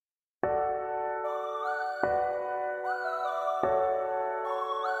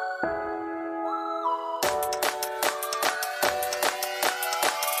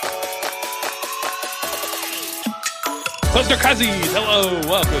Coaster Cousins! Hello,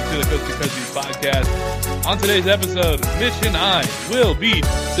 welcome to the Coaster Cousins podcast. On today's episode, Mitch and I will be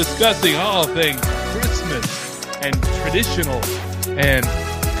discussing all things Christmas and traditional and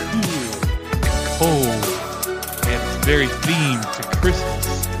cool and cold. And it's very themed to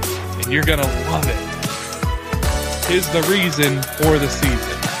Christmas. And you're gonna love it. Tiz the Reason for the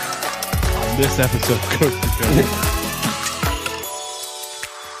season. On this episode of Coaster Cousins.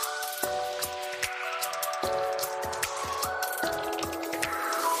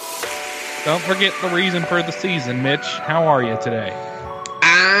 Don't forget the reason for the season, Mitch. How are you today?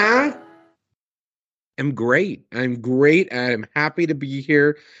 I am great. I'm happy to be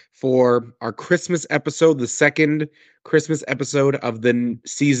here for our Christmas episode, the second Christmas episode of the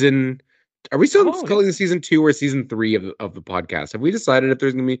season. Are we still calling it season 2 or season 3 of the podcast? Have we decided if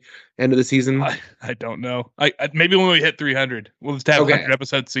there's going to be end of the season? I don't know. I maybe when we hit 300, we'll just have 100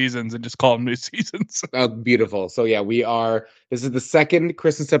 episode seasons and just call them new seasons. Oh, beautiful. So yeah, this is the second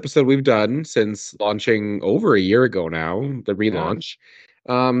Christmas episode we've done since launching over a year ago now, the relaunch.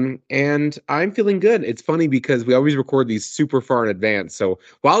 And I'm feeling good. It's funny because we always record these super far in advance. So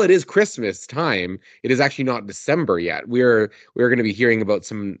while it is Christmas time, it is actually not December yet. We're going to be hearing about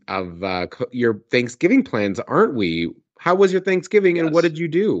some of your Thanksgiving plans, aren't we? How was your Thanksgiving and what did you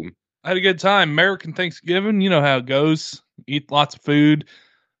do? I had a good time. American Thanksgiving, you know how it goes. Eat lots of food,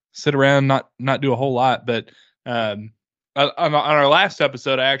 sit around, not do a whole lot. But on our last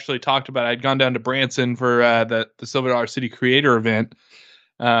episode, I actually talked about I'd gone down to Branson for the Silver Dollar City Creator event.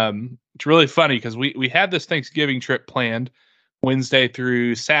 It's really funny because we had this Thanksgiving trip planned Wednesday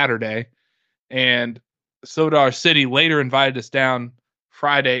through Saturday, and Silver Dollar City later invited us down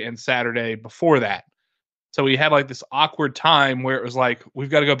Friday and Saturday before that. So we had like this awkward time where it was like, we've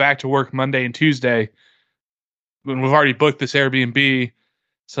got to go back to work Monday and Tuesday when we've already booked this Airbnb.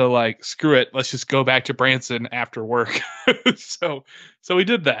 So like, screw it. Let's just go back to Branson after work. So we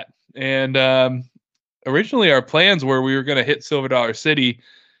did that. And, originally our plans were we were going to hit Silver Dollar City,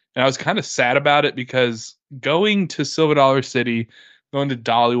 and I was kind of sad about it because going to Silver Dollar City, going to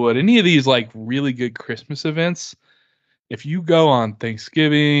Dollywood, any of these like really good Christmas events, if you go on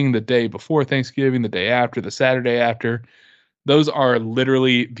Thanksgiving, the day before Thanksgiving, the day after, the Saturday after, those are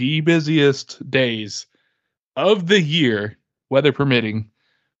literally the busiest days of the year, weather permitting,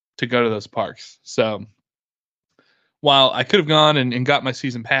 to go to those parks. So while I could have gone and got my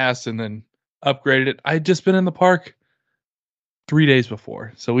season pass and then upgraded it, I had just been in the park 3 days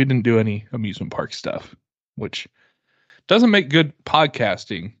before, so we didn't do any amusement park stuff, which doesn't make good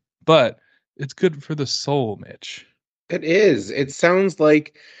podcasting, but it's good for the soul, Mitch. It is. It sounds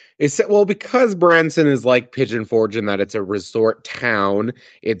like because Branson is like Pigeon Forge in that it's a resort town.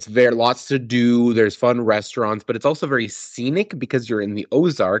 It's there, lots to do. There's fun restaurants, but it's also very scenic because you're in the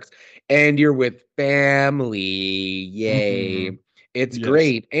Ozarks and you're with family. Yay. Mm-hmm. It's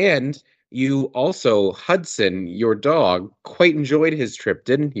great. And you also, Hudson, your dog, quite enjoyed his trip,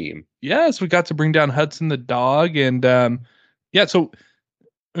 didn't he? Yes, we got to bring down Hudson the dog, and so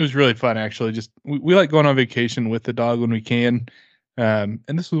it was really fun, actually. Just we like going on vacation with the dog when we can, and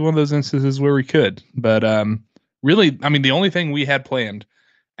this was one of those instances where we could. But really, I mean, the only thing we had planned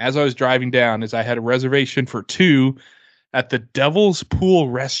as I was driving down is I had a reservation for 2 at the Devil's Pool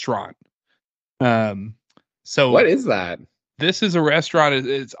restaurant. So what is that? This is a restaurant.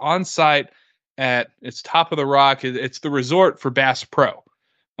 It's on site it's Top of the Rock. It's the resort for Bass Pro.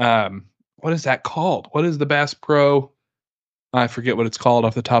 What is that called? What is the Bass Pro? I forget what it's called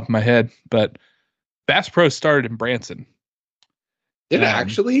off the top of my head, but Bass Pro started in Branson. Did it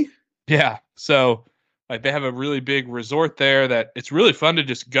actually? Yeah. So like they have a really big resort there that it's really fun to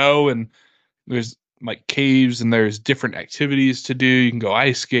just go, and there's like caves and there's different activities to do. You can go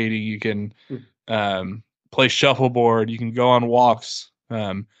ice skating. You can, play shuffleboard, you can go on walks.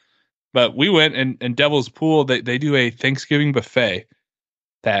 But we went and Devil's Pool, they do a Thanksgiving buffet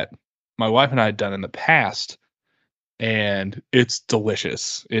that my wife and I had done in the past, and it's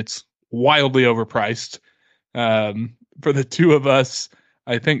delicious. It's wildly overpriced. For the 2 of us,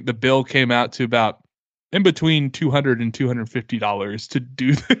 I think the bill came out to about in between $200 and $250 to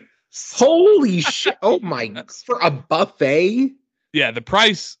do this. Holy shit. Oh my, for a buffet? Yeah, the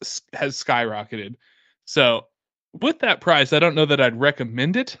price has skyrocketed. So with that price, I don't know that I'd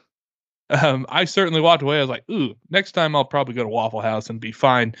recommend it. I certainly walked away. I was like, ooh, next time I'll probably go to Waffle House and be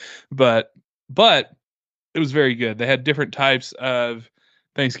fine. But it was very good. They had different types of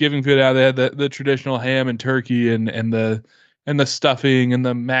Thanksgiving food out. They had the traditional ham and turkey and the stuffing and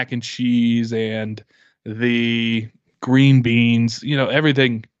the mac and cheese and the green beans,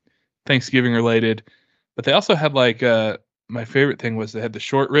 everything Thanksgiving related. But they also had like my favorite thing was they had the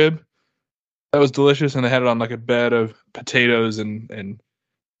short rib, That was delicious, and they had it on like a bed of potatoes and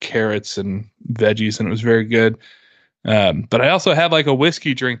carrots and veggies, and it was very good. But I also had like a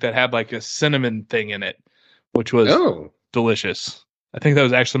whiskey drink that had like a cinnamon thing in it, which was Oh. delicious. I think that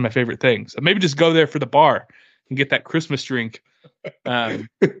was actually my favorite thing. So maybe just go there for the bar and get that Christmas drink. Um,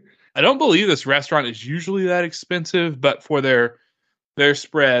 I don't believe this restaurant is usually that expensive, but for their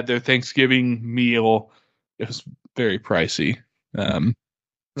spread, their Thanksgiving meal, it was very pricey. Um,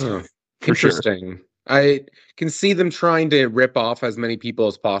 Oh, for sure. interesting. I can see them trying to rip off as many people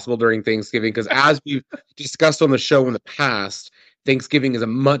as possible during Thanksgiving because, as we've discussed on the show in the past, Thanksgiving is a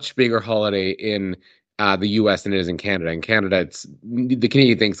much bigger holiday in the US than it is in Canada. In Canada, it's the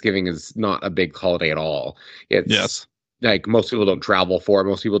Canadian Thanksgiving is not a big holiday at all. It's Yes. like most people don't travel for it,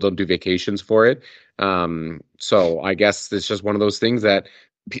 most people don't do vacations for it. So I guess it's just one of those things that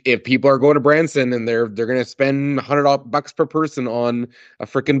if people are going to Branson and they're gonna spend $100 per person on a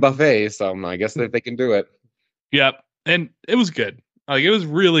freaking buffet, so I guess if they can do it. Yep. And it was good. Like it was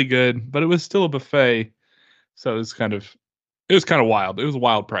really good, but it was still a buffet. So it was kind of wild. It was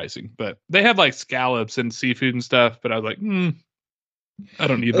wild pricing, but they had like scallops and seafood and stuff. But I was like, I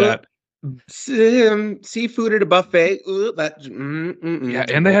don't need Uh, that. Seafood at a buffet. Yeah,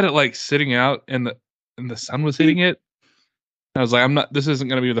 and they Nope. had it like sitting out, and the sun was hitting it. I was like, I'm not. This isn't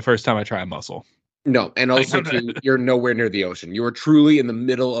going to be the first time I try a mussel. No, and Like, also too, you're nowhere near the ocean. You are truly in the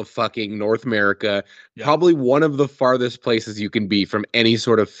middle of fucking North America, yep. probably one of the farthest places you can be from any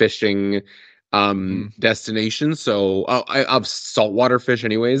sort of fishing Hmm. destination. So, of saltwater fish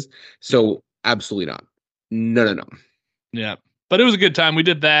anyways. Yep. So, absolutely not. No, no, no. Yeah. But it was a good time. We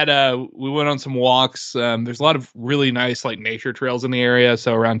did that. We went on some walks. There's a lot of really nice like nature trails in the area.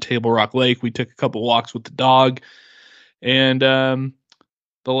 So around Table Rock Lake, we took a couple walks with the dog. And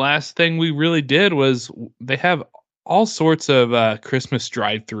the last thing we really did was they have all sorts of Christmas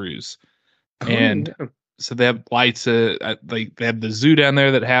drive-throughs, Oh, and yeah. so they have lights. They have the zoo down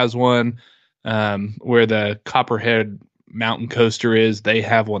there that has one, where the Copperhead Mountain Coaster is. They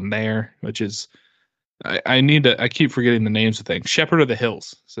have one there, which is I need to. I keep forgetting the names of things. Shepherd of the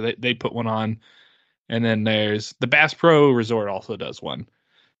Hills. So they put one on, and then there's the Bass Pro Resort also does one.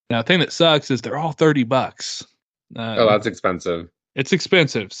 Now, the thing that sucks is they're all $30. Oh, Um, that's expensive. it's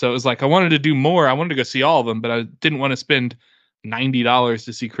expensive. So it was like I wanted to do more. I wanted to go see all of them, but I didn't want to spend $90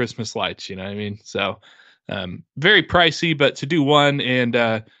 to see Christmas lights, you know what I mean? So very pricey, but to do one, and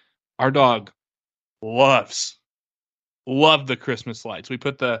our dog loves loved the Christmas lights. We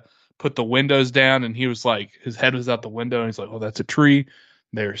put the windows down, and he was like his head was out the window, and he's like, "Oh, that's a tree.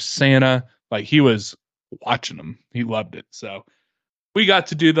 There's Santa." Like he was watching them. He loved it. So we got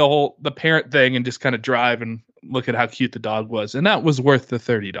to do the parent thing and just kind of drive and look at how cute the dog was, and that was worth the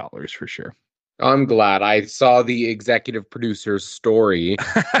 $30 for sure. I'm glad. I saw the executive producer's story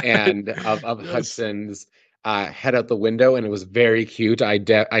and of Yes. Hudson's head out the window, and it was very cute. I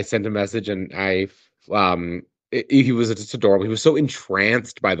sent a message, and he was just adorable. He was so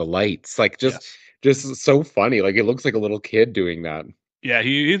entranced by the lights, like Yes. just so funny. Like it looks like a little kid doing that. Yeah,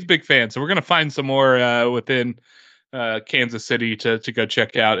 he's a big fan. So we're gonna find some more within Kansas City to go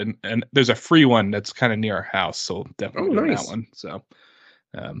check out, and there's a free one that's kind of near our house, so Oh, definitely doing that nice. one. So,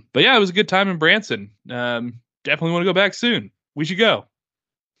 but yeah, it was a good time in Branson. Definitely want to go back soon. We should go.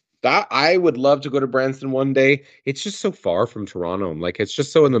 That I would love to go to Branson one day. It's just so far from Toronto. Like it's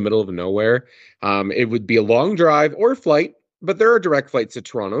just so in the middle of nowhere. It would be a long drive or flight, but there are direct flights to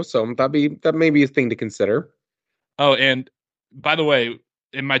Toronto, so that may be a thing to consider. Oh, and by the way,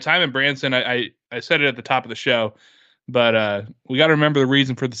 in my time in Branson, I said it at the top of the show, but we got to remember the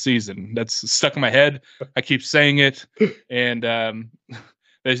reason for the season. That's stuck in my head. I keep saying it, and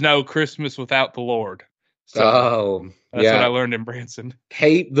there's no Christmas without the Lord. So Oh, that's what I yeah. learned in Branson.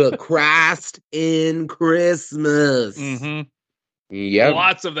 Hate the Christ in Christmas. Hmm. Yep.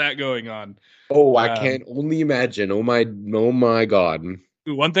 Lots of that going on. Oh, I Um, can't only imagine. Oh my God.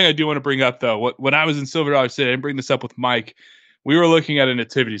 One thing I do want to bring up though, when I was in Silver Dollar City, I didn't bring this up with Mike. We were looking at a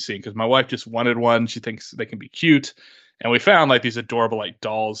nativity scene because my wife just wanted one. She thinks they can be cute, and we found like these adorable like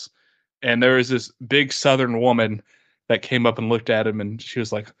dolls. And there was this big Southern woman that came up and looked at him, and she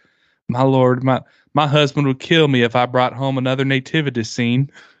was like, "My lord, my husband would kill me if I brought home another nativity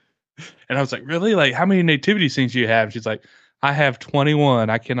scene." And I was like, "Really? Like, how many nativity scenes do you have?" She's like, "I have 21.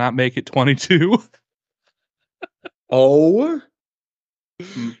 I cannot make it 22." Oh,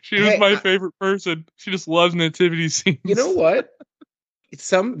 She was hey, my favorite person. She just loves nativity you know scenes. what?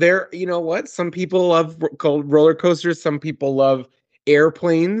 You know what? Some people love cold roller coasters. Some people love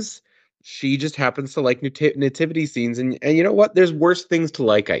airplanes. She just happens to like nativity scenes, and you know what? There's worse things to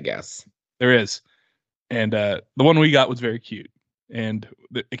like, I guess. There is. And the one we got was very cute. And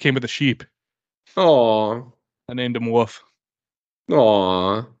it came with a sheep. Aw. I named him Woof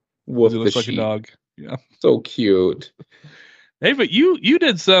Aw. because he Woof the looks like a sheep. dog. Yeah. So cute. Hey, but you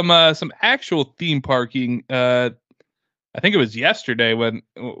did some actual theme parking. I think it was yesterday when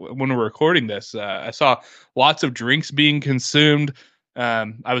we were recording this. I saw lots of drinks being consumed.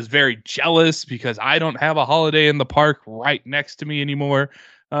 I was very jealous because I don't have a Holiday in the Park right next to me anymore.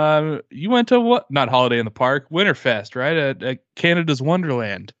 You went to what? Not Holiday in the Park, Winterfest, right? At Canada's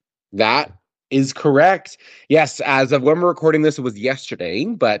Wonderland. That is correct. Yes, as of when we're recording this, it was yesterday,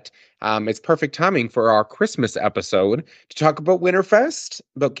 but it's perfect timing for our Christmas episode to talk about Winterfest,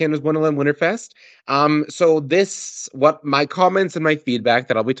 about Canada's Wonderland Winterfest. What my comments and my feedback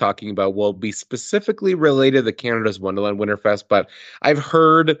that I'll be talking about will be specifically related to Canada's Wonderland Winterfest, but I've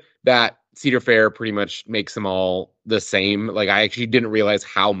heard that Cedar Fair pretty much makes them all the same. Like, I actually didn't realize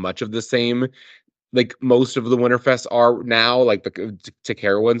how much of the same like most of the Winterfest are now, like the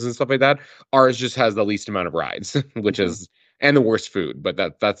Takara ones and stuff like that. Ours just has the least amount of rides, which is and the worst food, but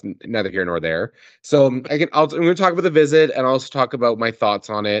that's neither here nor there. So I'm going to talk about the visit and also talk about my thoughts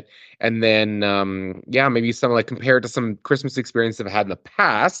on it, and then yeah, maybe some like compare it to some Christmas experiences I've had in the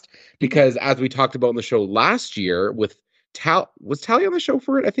past. Because as we talked about in the show last year with was Tally on the show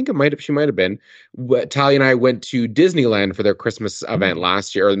for it? I think she might have been. Tally and I went to Disneyland for their Christmas event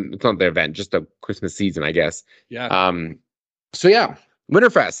last year. Or it's not the event, just the Christmas season, I guess. Yeah. So yeah,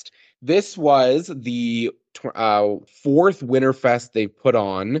 Winterfest. This was the fourth Winterfest they put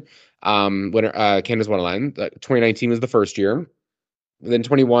on. Canada's Wonderland. 2019 was the first year. Then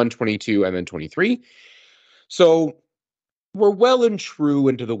 21, 22, and then 23. So we're well and true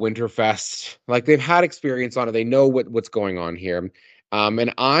into the Winterfest. Like they've had experience on it. They know what's going on here.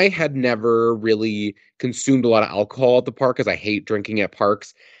 And I had never really consumed a lot of alcohol at the park because I hate drinking at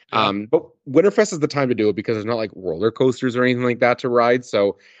parks. Yeah. But Winterfest is the time to do it because there's not like roller coasters or anything like that to ride.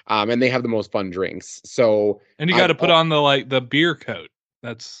 So, and they have the most fun drinks. So And you got I've to put on the beer coat.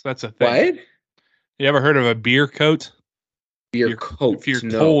 That's a thing. what? You ever heard of a beer coat? Beer If you're coat?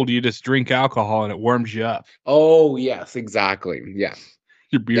 No. cold, you just drink alcohol and it warms you up. Oh, yes, exactly. Yeah.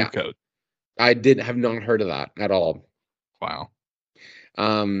 Your beer Yeah. coat. I did have not heard of that at all. Wow.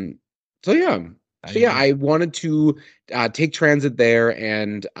 Um, so yeah. So yeah, I wanted to take transit there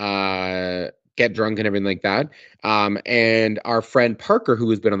and get drunk and everything like that. And our friend Parker, who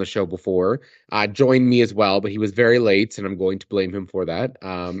has been on the show before, joined me as well, but he was very late, and I'm going to blame him for that.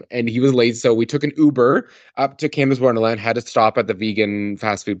 And he was late, so we took an Uber up to Canada's Wonderland. Had to stop at the vegan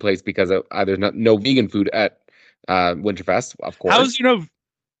fast food place because there's no vegan food at Winterfest, of course.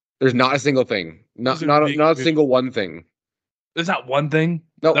 There's not a single thing, not a single one thing. There's not one thing.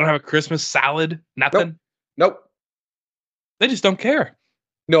 Nope. They don't have a Christmas salad. Nothing. Nope. They just don't care.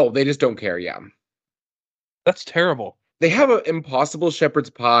 No, they just don't care. Yeah. That's terrible. They have an impossible shepherd's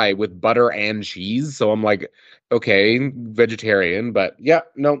pie with butter and cheese. So I'm like, okay, vegetarian, but yeah,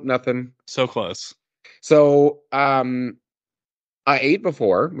 no, nothing. So close. So I ate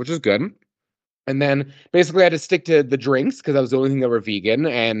before, which is good. And then basically I had to stick to the drinks because that was the only thing that were vegan.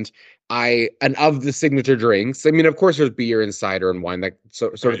 And of the signature drinks, I mean, of course there's beer and cider and wine, that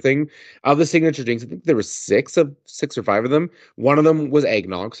sort of thing. Of the signature drinks, I think there were six or five of them. One of them was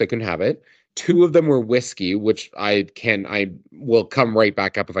eggnog, so I couldn't have it. Two of them were whiskey, which I will come right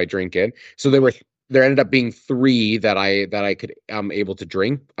back up if I drink it. So there ended up being three that I could able to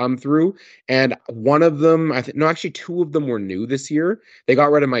drink through, and one of them actually two of them were new this year. They got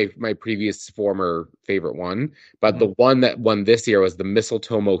rid of my previous former favorite one, but the one that won this year was the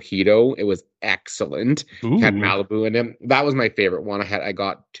mistletoe mojito. It was excellent. Ooh. Had Malibu in it. That was my favorite one. I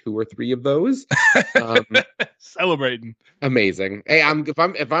got two or three of those. Celebrating. Amazing. Hey,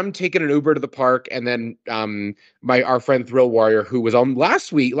 if I'm taking an Uber to the park and then our friend Thrill Warrior, who was on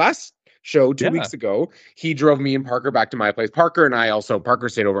last show 2 weeks ago, he drove me and Parker back to my place. Parker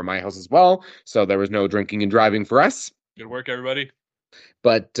stayed over at my house as well, so there was no drinking and driving for us. Good work, everybody.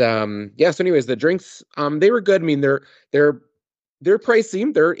 But yeah, so anyways, the drinks they were good. I mean, they're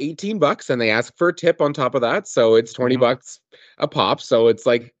pricey. They're $18 and they ask for a tip on top of that, so it's $20 a pop. So it's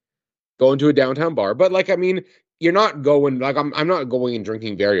like going to a downtown bar. But like, I mean, you're not going like I'm not going and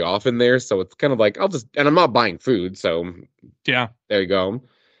drinking very often there, so it's kind of like I'm not buying food, so yeah, there you go.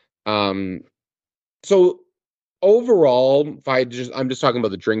 So overall, I'm just talking about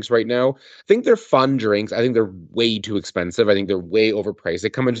the drinks right now. I think they're fun drinks. I think they're way too expensive. I think they're way overpriced.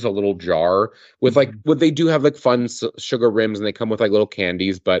 They come in just a little jar with like what they do have like fun sugar rims, and they come with like little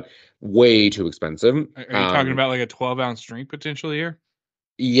candies, but way too expensive. Are you talking about like a 12-ounce drink potentially here?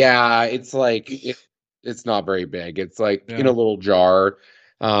 Yeah, it's like it's not very big. It's like in a little jar.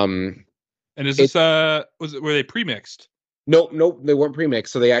 And is this were they pre-mixed? Nope, nope, they weren't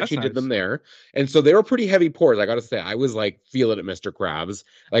pre-mixed, so they That's actually did them nice. there. And so they were pretty heavy pours, I gotta say. I was like feeling it, Mr. Krabs.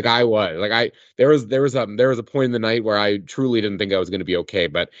 Like I was. Like I there was a point in the night where I truly didn't think I was gonna be okay.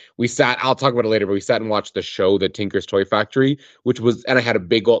 But we sat, I'll talk about it later, but we sat and watched the show, The Tinker's Toy Factory, which was, and I had a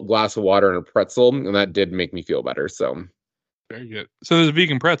big glass of water and a pretzel, and that did make me feel better. So Very good. So there's a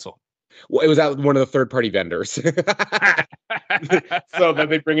vegan pretzel. well, it was at one of the third-party vendors. So that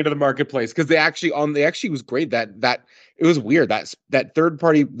they bring it to the marketplace because they actually was great that it was weird that third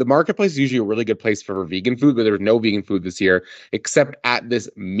party, the marketplace is usually a really good place for vegan food, but there was no vegan food this year except at this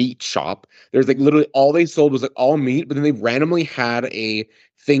meat shop. There's like literally all they sold was like all meat, but then they randomly had a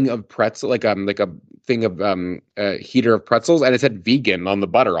thing of pretzel, like a thing of a heater of pretzels, and it said vegan on the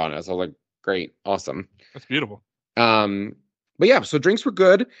butter on it. So I was like, great, awesome. That's beautiful. um but yeah, so drinks were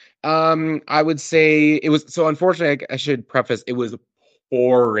good. I would say it was, so unfortunately, I should preface, it was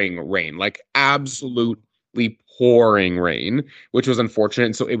pouring rain, like absolutely pouring rain, which was unfortunate.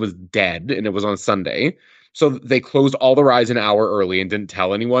 And so it was dead, and it was on Sunday. So they closed all the rides an hour early and didn't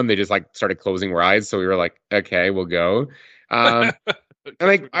tell anyone. They just like started closing rides. So we were like, okay, we'll go. Um,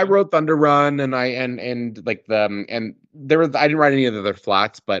 and I rode Thunder Run, and and like and there was, I didn't ride any of the other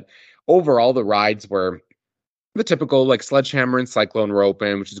flats, but overall the rides were the typical, like Sledgehammer and Cyclone were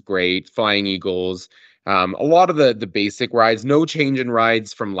open, which is great. Flying Eagles, a lot of the basic rides. No change in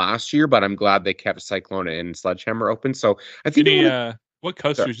rides from last year, but I'm glad they kept Cyclone and Sledgehammer open. So I think Any it what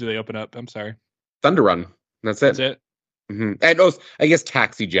sorry, coasters do they open up? I'm sorry. Thunder Run. That's That's it. it. And oh, I guess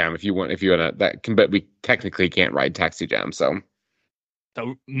Taxi Jam if you want, if you want to, that can, but we technically can't ride Taxi Jam. So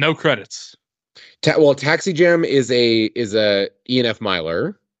So no credits. well, Taxi Jam is a ENF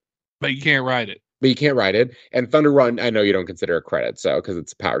miler, But you can't ride it. but you can't ride it. And Thunder Run, I know you don't consider a credit, so because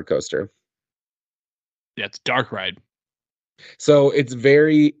it's a powered coaster. Yeah, it's dark ride. So it's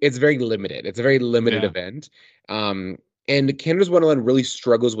very limited. It's a very limited Yeah. event. Um, and Canada's Wonderland really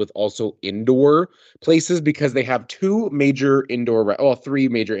struggles with also indoor places because they have three major indoor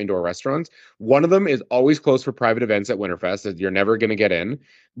restaurants. One of them is always closed for private events at Winterfest, that you're never going to get in.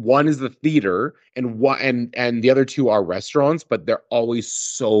 One is the theater, and the other two are restaurants, but they're always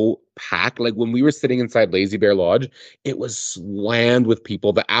so packed. Like when we were sitting inside Lazy Bear Lodge, it was slammed with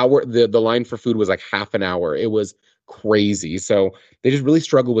people. The line for food was like half an hour. It was crazy. So they just really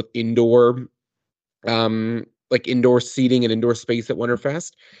struggle with indoor seating and indoor space at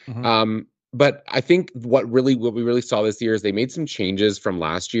Winterfest. Hmm. But I think what we really saw this year is they made some changes from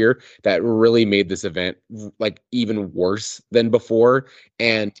last year that really made this event like even worse than before.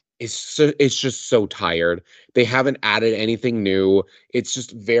 And it's just so tired. They haven't added anything new. It's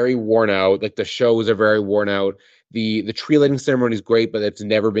just very worn out. Like the shows are very worn out. The tree lighting ceremony is great, but it's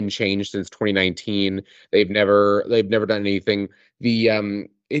never been changed since 2019. They've never done anything.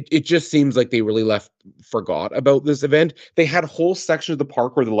 It just seems like they really forgot about this event. They had whole sections of the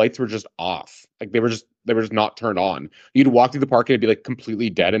park where the lights were just off. Like they were just not turned on. You'd walk through the park and it'd be like completely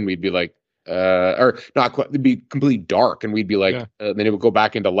dead, and we'd be like, or not quite, it'd be completely dark, and we'd be like, Yeah. then it would go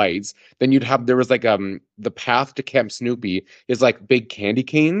back into lights. Then there was like the path to Camp Snoopy is like big candy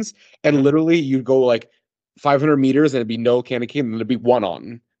canes, and Yeah. literally you'd go like 500 meters and it'd be no candy cane, and there'd be one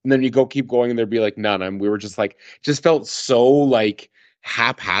on. And then you go keep going and there'd be like none. And we were just like, just felt so like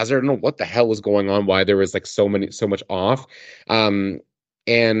haphazard. I don't know what the hell was going on, why there was like so much off. And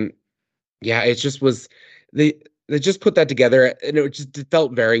yeah, it just was, they just put that together, and it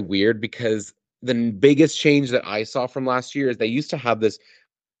felt very weird because the biggest change that I saw from last year is they used to have this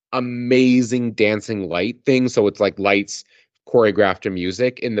amazing dancing light thing. So it's like lights choreographed to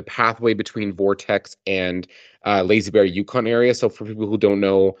music in the pathway between Vortex and Lazy Bear Yukon area. So for people who don't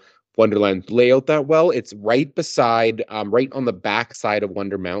know Wonderland layout that well, it's right beside, right on the back side of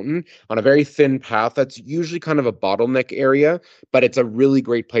Wonder Mountain on a very thin path. That's usually kind of a bottleneck area, but it's a really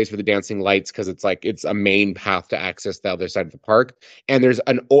great place for the dancing lights because it's a main path to access the other side of the park. And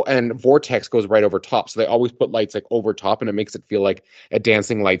and Vortex goes right over top, so they always put lights like over top, and it makes it feel like a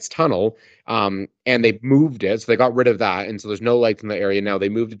dancing lights tunnel. And they moved it, so they got rid of that, and so there's no lights in the area now. They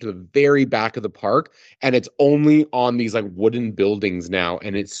moved it to the very back of the park, and it's only on these like wooden buildings now,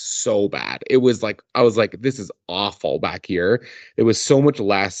 and it's so bad. It was like, I was like, this is awful back here. It was so much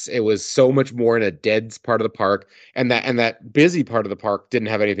less. It was so much more in a dead part of the park, and that busy part of the park didn't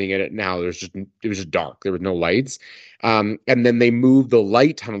have anything in it. Now it was just dark. There was no lights. And then they moved the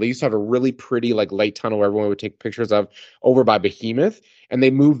light tunnel. They used to have a really pretty like light tunnel where everyone would take pictures of over by Behemoth, and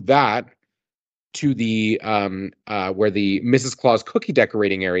they moved that to the where the Mrs. Claus cookie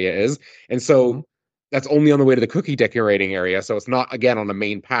decorating area is. And Hmm. so that's only on the way to the cookie decorating area. So it's not again on the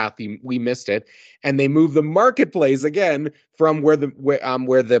main path. We missed it. And they moved the marketplace again from where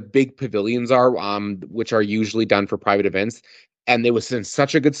the big pavilions are, which are usually done for private events. And it was in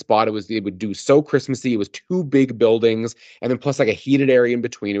such a good spot. It would do so Christmassy. It was two big buildings, and then plus like a heated area in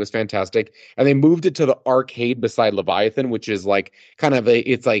between. It was fantastic. And they moved it to the arcade beside Leviathan, which is like kind of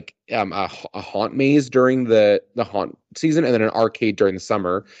it's like a haunt maze during the haunt season, and then an arcade during the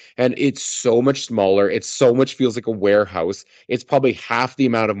summer. And it's so much smaller. It so much feels like a warehouse. It's probably half the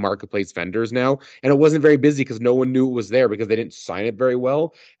amount of marketplace vendors now, and it wasn't very busy because no one knew it was there because they didn't sign it very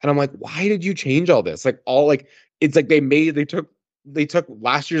well. And I'm like, why did you change all this? Like all like it's like they took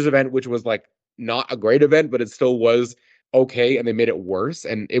last year's event, which was like not a great event, but it still was okay, and they made it worse.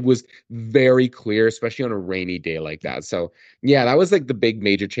 And it was very clear, especially on a rainy day like that. So yeah, that was like the big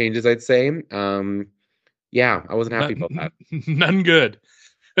major changes, I'd say. Yeah, I wasn't happy about that. None good.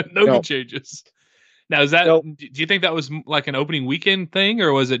 No No, good changes. Now, is that? no, Do you think that was like an opening weekend thing,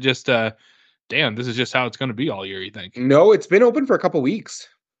 or was it just damn, this is just how it's going to be all year? You think? no, it's been open for a couple weeks.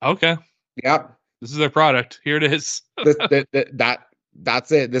 Okay, Yeah, this is their product. Here it is.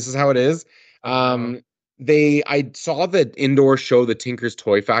 that's it. This is how it is. Uh, I saw the indoor show, the Tinker's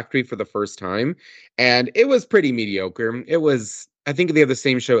Toy Factory, for the first time, and it was pretty mediocre. It was, I think they have the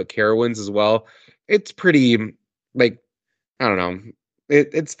same show at Carowinds as well. It's pretty, like, I don't know.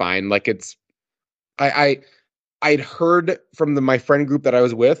 It's fine. Like I I'd heard from my friend group that I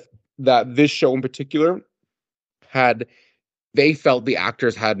was with that this show in particular had they felt the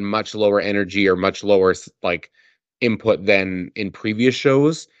actors had much lower energy or much lower like input than in previous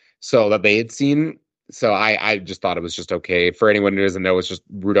shows so that they had seen. So I just thought it was just okay. For anyone who doesn't know, it's just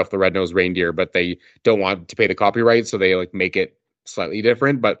Rudolph the Red-Nosed Reindeer, but they don't want to pay the copyright, so they like make it slightly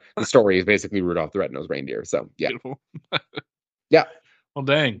different. But the story is basically Rudolph the Red-Nosed Reindeer. So yeah, beautiful. yeah. Well,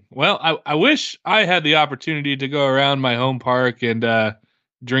 dang. Well, I wish I had the opportunity to go around my home park and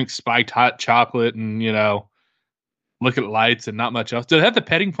drink spiked hot chocolate and look at lights and not much else. Did it have the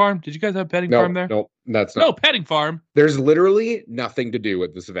petting farm? Did you guys have a petting farm No, there? no, that's No not. petting farm. There's literally nothing to do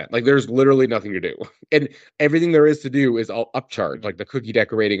with this event. Like there's literally nothing to do. And everything there is to do is all upcharge, like the cookie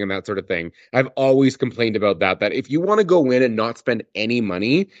decorating and that sort of thing. I've always complained about that if you want to go in and not spend any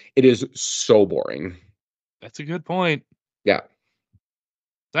money, it is so boring. That's a good point. Yeah.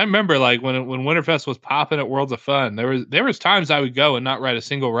 I remember like when Winterfest was popping at Worlds of Fun, there was times I would go and not ride a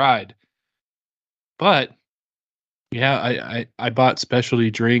single ride. But yeah, I bought specialty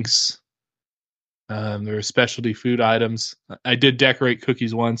drinks. There were specialty food items. I did decorate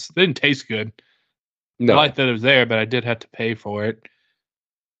cookies once. They didn't taste good. I No. liked that it was there, but I did have to pay for it.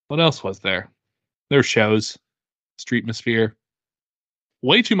 What else was there? There were shows, Streetmosphere.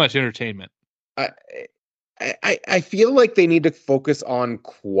 Way too much entertainment. I I feel like they need to focus on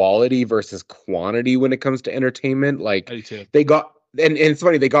quality versus quantity when it comes to entertainment. I Like do too. they got and it's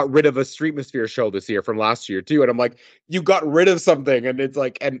funny, they got rid of a Streetmosphere show this year from last year too. And I'm like, you got rid of something. And it's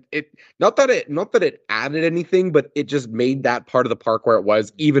like, and it not that it added anything, but it just made that part of the park where it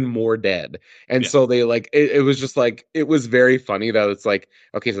was even more dead. And Yeah. so they like it was just like it was very funny that it's like,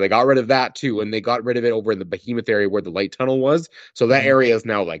 okay, so they got rid of that too, and they got rid of it over in the Behemoth area where the light tunnel was. So that Mhm. area is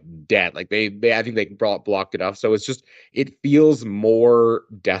now like dead. Like they I think they blocked it off. So it's just it feels more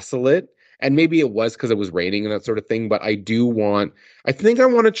desolate. And maybe it was because it was raining and that sort of thing, but I think I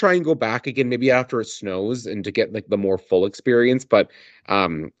want to try and go back again, maybe after it snows and to get like the more full experience. But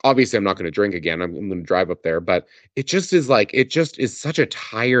obviously I'm not going to drink again. I'm going to drive up there. But it just is such a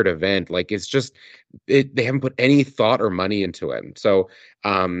tired event. Like it's just they haven't put any thought or money into it. So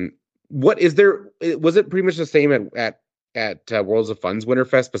what is there? Was it pretty much the same at Worlds of Fun's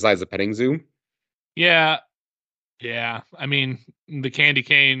Winterfest besides the petting zoo? Yeah. Yeah. I mean, the candy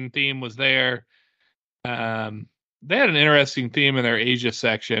cane theme was there. They had an interesting theme in their Asia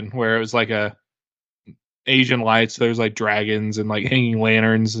section where it was like a Asian lights. There was like dragons and like hanging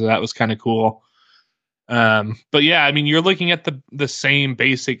lanterns. So that was kind of cool. But yeah, I mean, you're looking at the same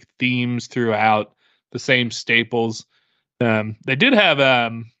basic themes throughout, the same staples. They did have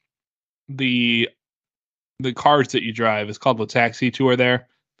the the cars that you drive. It's called the taxi tour there,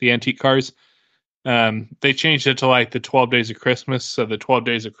 the antique cars. They changed it to like the 12 days of Christmas. So the 12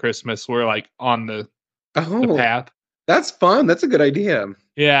 days of Christmas were like on the Oh, path. that's fun. That's a good idea.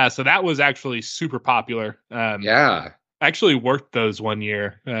 Yeah, so that was actually super popular. Yeah, I actually worked those one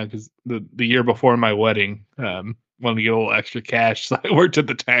year because the year before my wedding, wanted to get a little extra cash, so I worked at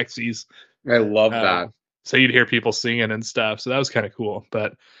the taxis. I love that. Um, so you'd hear people singing and stuff. So that was kind of cool.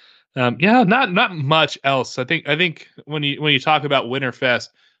 But yeah, not much else. I think when you talk about Winterfest,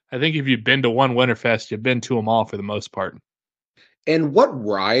 I think if you've been to one Winterfest, you've been to them all for the most part. And what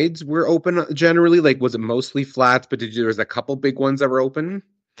rides were open generally? Like, was it mostly flats, but there was a couple big ones that were open?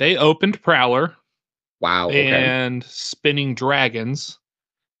 They opened Prowler Wow, okay. and Spinning Dragons.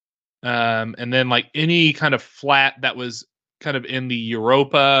 And then like any kind of flat that was kind of in the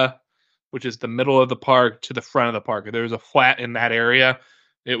Europa, which is the middle of the park to the front of the park. If there was a flat in that area,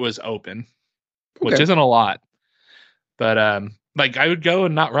 it was open, which Okay. isn't a lot. But like I would go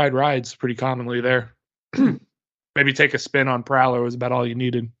and not ride rides pretty commonly there. Maybe take a spin on Prowler was about all you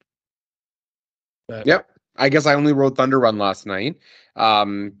needed. But Yep. I guess I only rode Thunder Run last night.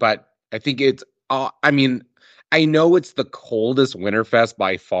 But I think it's I mean, I know it's the coldest Winterfest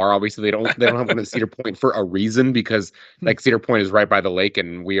by far. Obviously, they don't have one at Cedar Point for a reason because like Cedar Point is right by the lake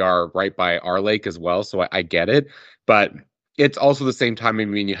and we are right by our lake as well. So I get it. But it's also the same time. I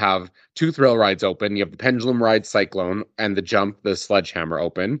mean, you have two thrill rides open. You have the Pendulum Ride Cyclone and the Jump, the Sledgehammer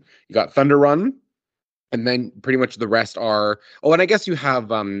open. You got Thunder Run, and then pretty much the rest are and I guess you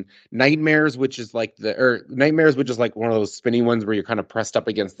have nightmares, which is like one of those spinny ones where you're kind of pressed up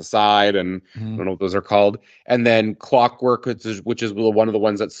against the side, and I Mhm. don't know what those are called. And then clockwork, which is one of the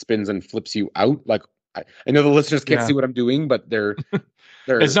ones that spins and flips you out. Like I know the listeners can't Yeah, see what I'm doing, but it's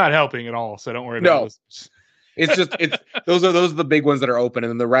they're not helping at all. So don't worry about no, this. it's those are the big ones that are open,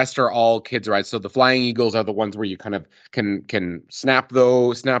 and then the rest are all kids rides. So the Flying Eagles are the ones where you kind of can snap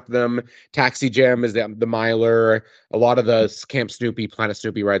them. Taxi Jam is the miler. A lot of the Camp Snoopy, Planet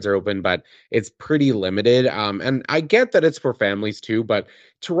Snoopy rides are open, but it's pretty limited. And I get that it's for families too, but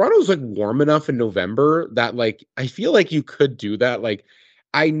Toronto's like warm enough in November that like I feel like you could do that. Like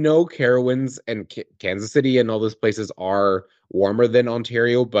I know Carowinds and Kansas City and all those places are warmer than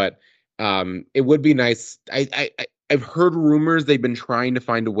Ontario, but it would be nice. I've heard rumors they've been trying to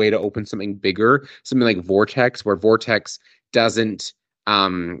find a way to open something bigger, something like Vortex, where Vortex doesn't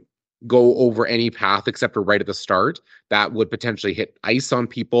um go over any path except for right at the start. That would potentially hit ice on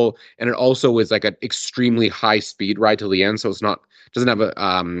people, and it also is like an extremely high speed ride to the end, so it's not doesn't have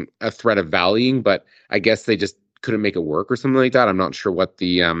a threat of valleying. But I guess they just couldn't make it work or something like that. I'm not sure what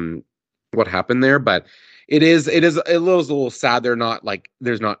happened there, but it is a little sad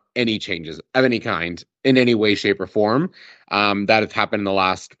there's not any changes of any kind in any way, shape, or form that have happened in the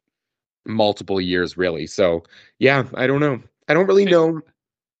last multiple years, really. So yeah, I don't know. I don't really It, know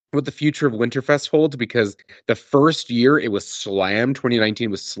what the future of Winterfest holds because the first year it was slammed, 2019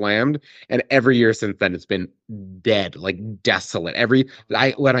 was slammed, and every year since then it's been dead, like desolate.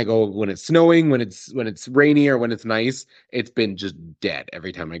 When it's snowing, when it's rainy or when it's nice, it's been just dead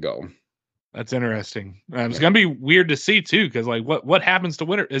every time I go. that's interesting. It's Yeah, gonna be weird to see too, because like what happens to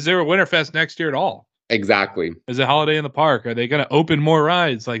winter? Is there a Winterfest next year at all? exactly. Is it Holiday in the Park? Are they going to open more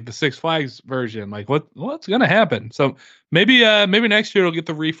rides like the Six Flags version? Like what's going to happen? So maybe next year it'll get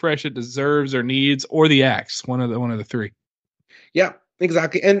the refresh it deserves or needs, or the Axe, one of the three. Yeah,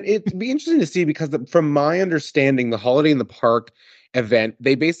 exactly. And it'd be interesting to see because from my understanding, the Holiday in the Park event,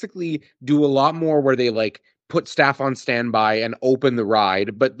 they basically do a lot more where they like put staff on standby and open the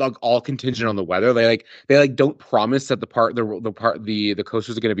ride, but like all contingent on the weather. They don't promise that the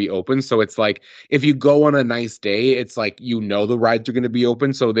coasters are going to be open. So it's like if you go on a nice day, it's like the rides are going to be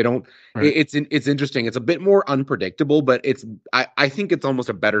open. So they don't. Right. It's interesting. It's a bit more unpredictable, but I think it's almost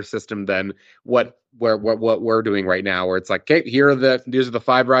a better system than what we're doing right now, where it's like, okay, these are the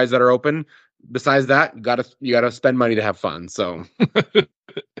five rides that are open. Besides that, you gotta spend money to have fun. So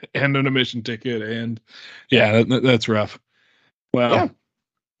And an admission ticket, and yeah, that's rough. yeah, Well,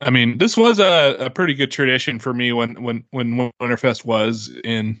 I mean, this was a pretty good tradition for me when Winterfest was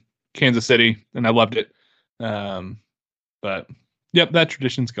in Kansas City, and I loved it. Um, but yep, that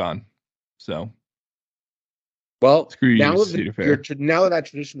tradition's gone. So well, screw you, Cedar Fair. now that that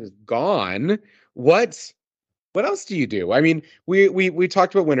tradition is gone, what what else do you do? I mean, we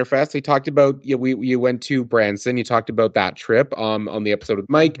talked about Winterfest. We talked about you went to Branson. You talked about that trip on the episode with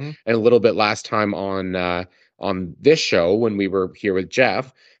Mike, Mm-hmm. and a little bit last time on this show when we were here with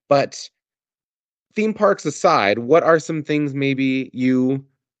Jeff. But theme parks aside, what are some things maybe you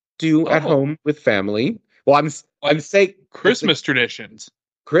do at Oh, home with family? Well, I'm like saying it's like Christmas traditions.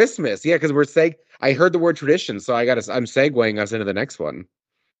 Christmas, yeah, because we're saying I heard the word tradition, so I'm segueing us into the next one.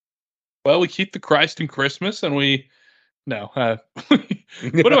 Well, we keep the Christ in Christmas, and we no.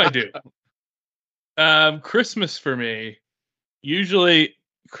 What do I do? Christmas for me. Usually,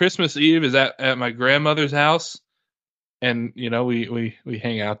 Christmas Eve is at my grandmother's house, and we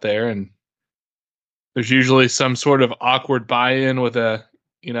hang out there, and there's usually some sort of awkward buy-in with a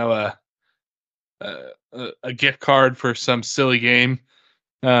you know a gift card for some silly game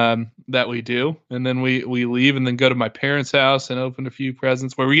that we do, and then we leave and then go to my parents' house and open a few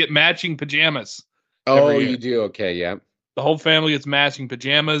presents where we get matching pajamas Oh, every you year. do? Okay, yeah. the whole family gets matching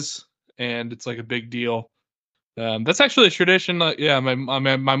pajamas, and it's like a big deal. That's actually a tradition. Yeah, my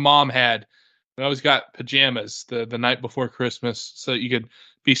mom had. We always got pajamas the night before Christmas, so you could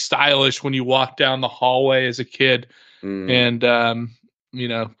be stylish when you walk down the hallway as a kid, Mm.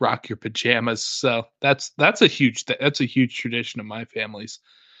 and rock your pajamas. So that's a huge tradition of my family's.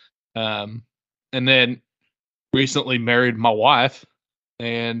 Um, and then recently married my wife,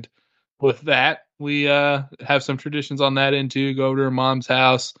 and with that we have some traditions on that end too. Go over to her mom's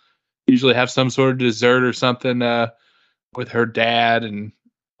house, usually have some sort of dessert or something with her dad, and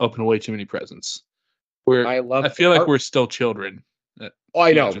open way too many presents. I I love feel like our we're still children at Oh,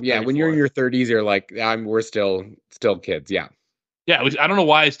 I the age know. of Yeah, when you're in 34. your 30s, you're like, we're still kids. Yeah. Yeah, I don't know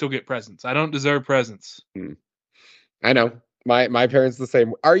why I still get presents. I don't deserve presents. Hmm. I know. My parents the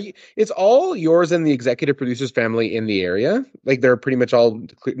same. Are you? It's all yours and the executive producer's family in the area. Like they're pretty much all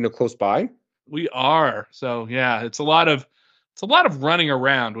close by. We are. So yeah, it's a lot of running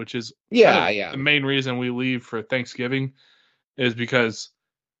around, which is kind Yeah, of yeah. the main reason we leave for Thanksgiving, is because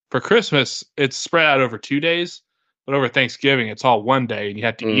for Christmas it's spread out over 2 days, but over Thanksgiving it's all one day, and you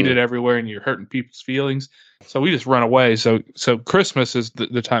have to eat Mm. it everywhere, and you're hurting people's feelings. So we just run away. So Christmas is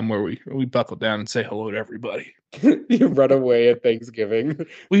the time where we buckle down and say hello to everybody. You run away at Thanksgiving.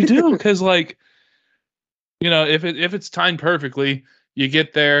 We do, because like, if it's timed perfectly, you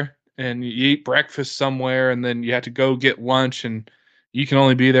get there and you eat breakfast somewhere, and then you have to go get lunch, and you can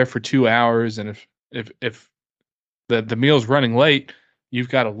only be there for 2 hours. And if the meal's running late, you've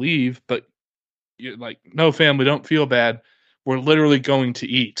got to leave. But you're like, no, family, don't feel bad. We're literally going to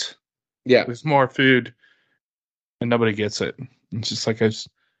eat. Yeah. There's more food, and nobody gets it. It's just like it's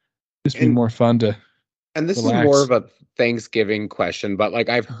just be And more fun to and this is more relax. of a Thanksgiving question, but like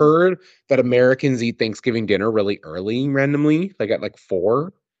I've heard that Americans eat Thanksgiving dinner really early, randomly, like at like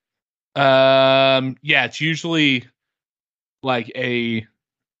 4. Yeah, it's usually like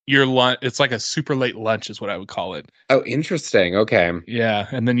your lunch. It's like a super late lunch, is what I would call it. Oh, interesting. Okay. Yeah,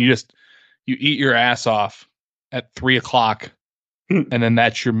 and then you eat your ass off at 3 o'clock, and then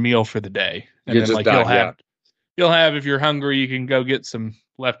that's your meal for the day. And You're then just like you'll done. Yeah. have you'll have if you're hungry, you can go get some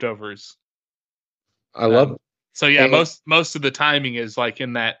leftovers. I love So yeah, it. most of the timing is like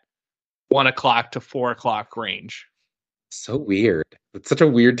in that 1 o'clock to 4 o'clock range. So weird. It's such a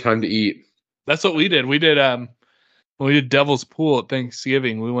weird time to eat. That's what we did. We did when we did Devil's Pool at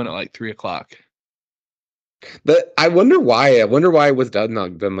Thanksgiving. We went at like 3 o'clock. But I wonder why. I wonder why it was done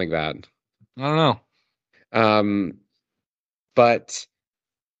like that. I don't know. Um, but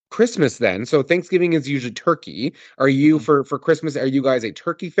Christmas then. So Thanksgiving is usually turkey. Are you Mhm. for Christmas? Are you guys a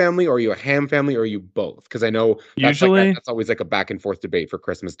turkey family, or are you a ham family, or are you both? Because I know Usually, that's always like a back and forth debate for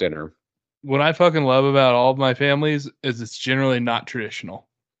Christmas dinner. what I fucking love about all of my families is it's generally not traditional.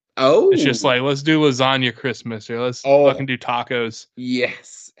 It's just Oh, like, let's do lasagna Christmas, or let's fucking oh, do tacos.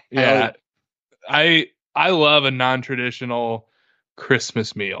 yes, hell Yeah, I love a non-traditional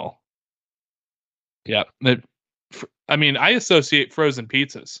Christmas meal. Yeah, I mean, I associate frozen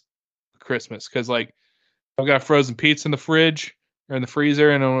pizzas with Christmas, because like I've got frozen pizza in the fridge or in the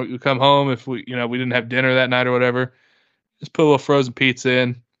freezer, and when we come home, if we didn't have dinner that night or whatever, just put a little frozen pizza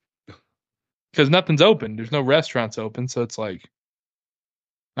in, because nothing's open. There's no restaurants open, so it's like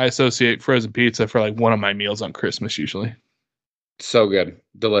I associate frozen pizza for like one of my meals on Christmas usually. so good,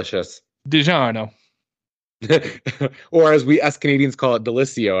 delicious. DiGiorno. Or as us Canadians call it,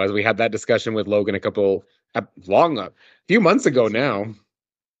 delicio, as we had that discussion with Logan a few months ago now.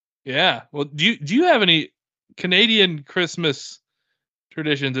 Yeah. Well, do you have any Canadian Christmas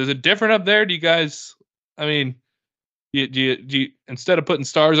traditions? Is it different up there? Do you guys? I mean, do you instead of putting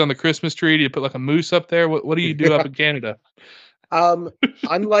stars on the Christmas tree, do you put like a moose up there? What do you do up in Canada? Um,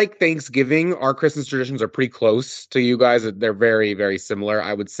 Unlike Thanksgiving, our Christmas traditions are pretty close to you guys. They're very, very similar,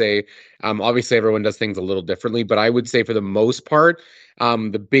 I would say. Obviously everyone does things a little differently, but I would say for the most part,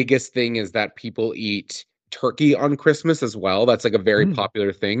 the biggest thing is that people eat turkey on Christmas as well. That's like a very Mm.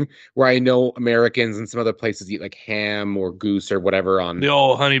 popular thing, where I know Americans and some other places eat like ham or goose or whatever on. The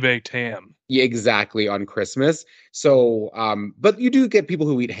old honey baked ham. Yeah, exactly, on Christmas. So, but you do get people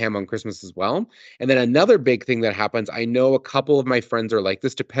who eat ham on Christmas as well. And then another big thing that happens, I know a couple of my friends are like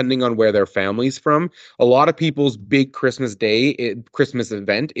this, depending on where their family's from. A lot of people's big Christmas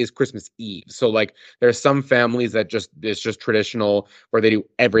event is Christmas Eve. So, like, there's some families that it's just traditional where they do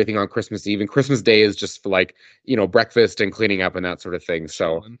everything on Christmas Eve, and Christmas Day is just for like, breakfast and cleaning up and that sort of thing.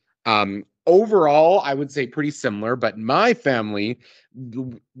 So, Chilling. overall, I would say pretty similar, but my family,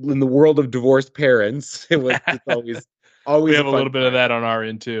 in the world of divorced parents, it's always We always a have a fun little bit of time. that on our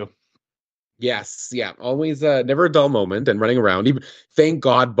end too. Yes, yeah, always never a dull moment and running around. Even, thank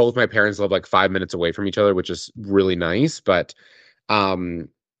God both my parents live like 5 minutes away from each other, which is really nice. But um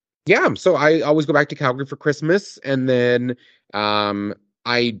yeah, so I always go back to Calgary for Christmas and then um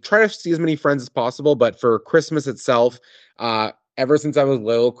I try to see as many friends as possible, but for Christmas itself, ever since I was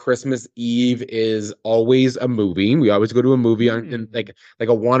little, Christmas Eve is always a movie. We always go to a movie on in, Mm, like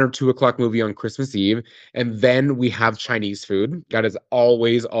a 1 or 2 o'clock movie on Christmas Eve, and then we have Chinese food. That is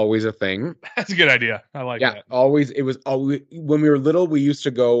always a thing. that's a good idea. I like Yeah, that. always. It was always when we were little, we used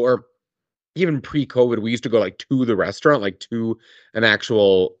to go, or even pre-COVID, we used to go like to the restaurant, like to an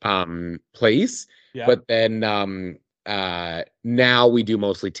actual place. Yeah. But then now we do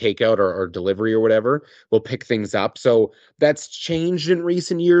mostly takeout or delivery or whatever. We'll pick things up. So that's changed in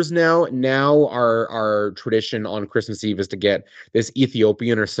recent years now. Now our tradition on Christmas Eve is to get this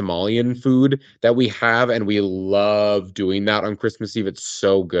Ethiopian or Somalian food that we have, and we love doing that on Christmas Eve. It's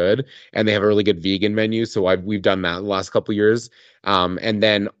so good. And they have a really good vegan menu. So we've done that the last couple of years. And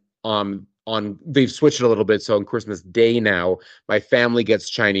then on they've switched it a little bit. So on Christmas Day now, my family gets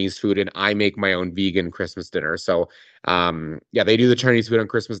Chinese food and I make my own vegan Christmas dinner. So yeah, they do the Chinese food on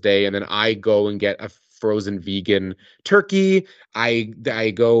Christmas Day, and then I go and get a frozen vegan turkey. I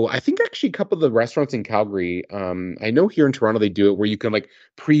go, I think actually a couple of the restaurants in Calgary, I know here in Toronto they do it where you can like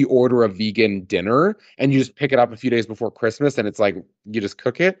pre-order a vegan dinner and you just pick it up a few days before Christmas and it's like you just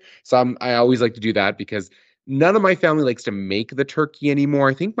cook it. So I always like to do that because none of my family likes to make the turkey anymore.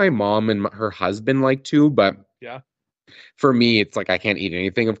 I think my mom and her husband like to, but Yeah. for me, it's like I can't eat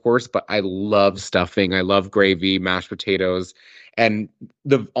anything, of course, but I love stuffing. I love gravy, mashed potatoes, and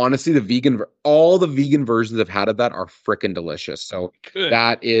the honestly, all the vegan versions I've had of that are freaking delicious. So Good.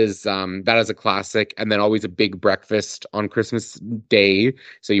 that is a classic. And then always a big breakfast on Christmas Day.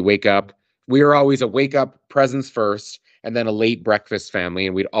 So you wake up. We are always a wake up, presents first, and then a late breakfast family.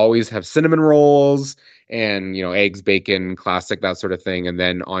 And we'd always have cinnamon rolls and eggs, bacon, classic, that sort of thing. And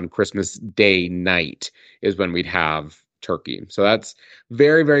then on Christmas Day night is when we'd have turkey. So that's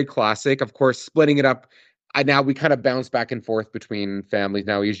very classic. Of course, splitting it up. Now we kind of bounce back and forth between families.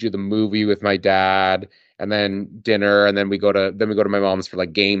 Now we usually do the movie with my dad, and then dinner, and then we go to my mom's for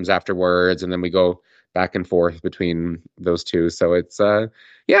like games afterwards, and then we go back and forth between those two. So it's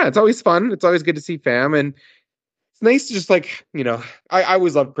yeah, it's always fun. It's always good to see fam, and it's nice to just like I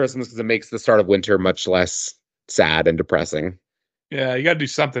always love Christmas because it makes the start of winter much less sad and depressing. Yeah, you got to do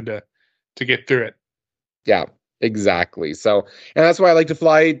something to get through it. Yeah, exactly. So, and that's why I like to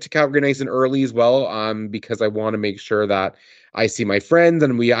fly to Calgary nice and early as well, because I want to make sure that I see my friends,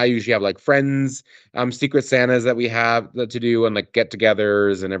 and I usually have like friends, Secret Santas that we have to do, and like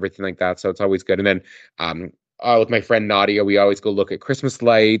get-togethers and everything like that. So it's always good. And then, with my friend Nadia, we always go look at Christmas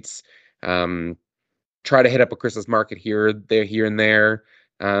lights, um, try to hit up a Christmas market here and there.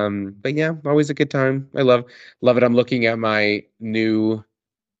 But yeah, always a good time. I love it. I'm looking at my new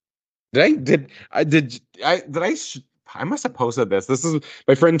I must have posted this. This is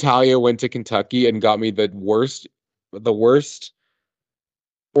my friend Talia went to Kentucky and got me the worst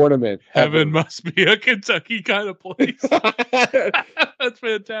ornament Heaven ever. must be a Kentucky kind of place. That's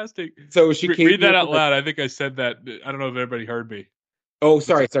fantastic. So she came Read that here for out my loud. I think I said that. I don't know if everybody heard me. Oh, It's,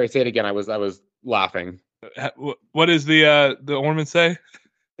 sorry, say it again. I was laughing. what does the ornament say?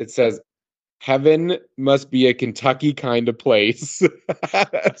 It says heaven must be a Kentucky kind of place.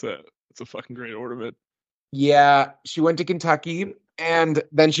 That's a fucking great ornament. Yeah, she went to Kentucky and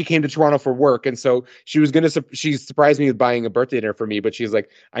then she came to Toronto for work. And so she surprised me with buying a birthday dinner for me, but she's like,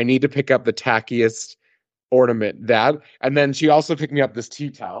 I need to pick up the tackiest ornament, Dad. And then she also picked me up this tea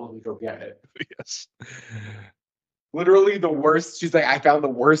towel. Let me go get it. Yes. Literally the worst. She's like, I found the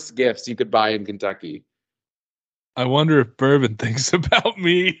worst gifts you could buy in Kentucky. I wonder if Bourbon thinks about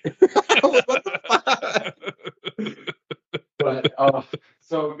me. What the fuck? But oh,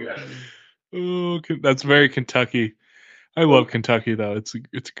 so good. Oh, that's very Kentucky. I love Kentucky though. It's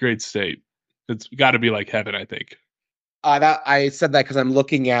a great state. It's got to be like heaven, I think. That I said that because I'm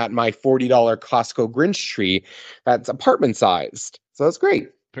looking at my $40 Costco Grinch tree that's apartment sized. So that's great.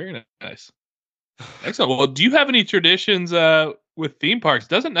 Very nice. Excellent. Well, do you have any traditions with theme parks?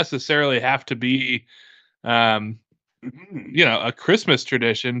 Doesn't necessarily have to be um a Christmas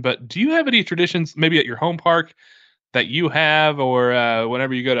tradition, but do you have any traditions maybe at your home park that you have or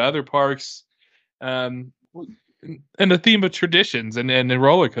whenever you go to other parks? Um and the theme of traditions and the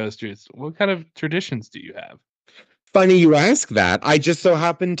roller coasters. What kind of traditions do you have? Funny you ask that. I just so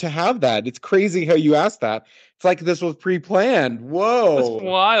happen to have that. It's crazy how you asked that. It's like this was pre-planned. That's Whoa.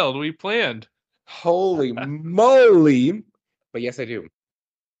 wild. We planned. Holy moly. But yes, I do.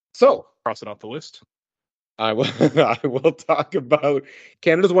 So, Cross it off the list. I will I will talk about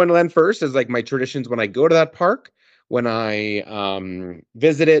Canada's Wonderland first as like my traditions when I go to that park, when I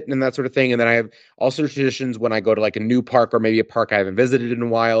visit it and that sort of thing. And then I have also traditions when I go to like a new park or maybe a park I haven't visited in a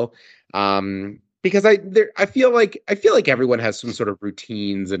while. Because I feel like everyone has some sort of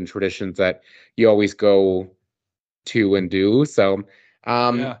routines and traditions that you always go to and do. So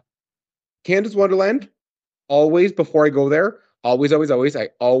um Yeah. Canada's Wonderland, always before I go there, I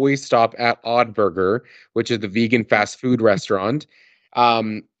always stop at Odd Burger, which is the vegan fast food restaurant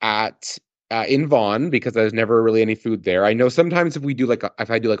at in Vaughan because there's never really any food there. I know sometimes if I do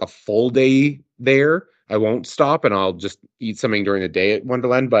like a full day there, I won't stop and I'll just eat something during the day at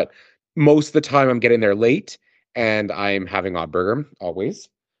Wonderland, but most of the time I'm getting there late and I'm having Odd Burger always.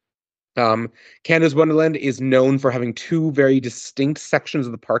 Um, Canada's Wonderland is known for having two very distinct sections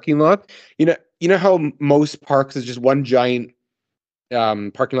of the parking lot. You know how most parks is just one giant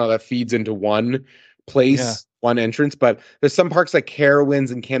parking lot that feeds into one Yeah. place, one entrance. But there's some parks like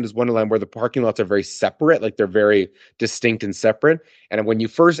Carowinds and Canada's Wonderland where the parking lots are very separate, like they're very distinct and separate. And when you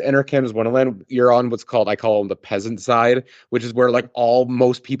first enter Canada's Wonderland, you're on what's called, I call them the peasant side, which is where like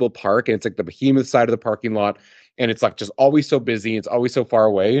most people park, and it's like the behemoth side of the parking lot. And it's like just always so busy. It's always so far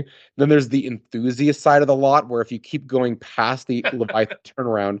away. Then there's the enthusiast side of the lot where if you keep going past the Leviathan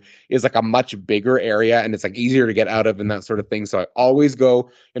turnaround, is like a much bigger area and it's like easier to get out of and that sort of thing. So I always go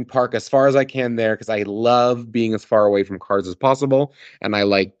and park as far as I can there because I love being as far away from cars as possible and I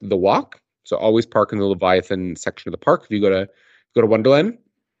like the walk. So always park in the Leviathan section of the park if you go to Wonderland.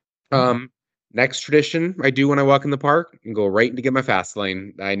 Hmm. Um, Next tradition I do when I walk in the park and go right to get my fast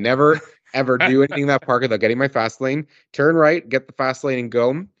lane. I never ever do anything in that park without getting my fast lane. Turn right, get the fast lane and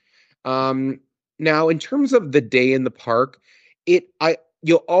go. Um, Now in terms of the day in the park, it I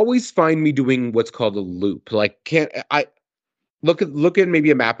you'll always find me doing what's called a loop. Like can't I look at maybe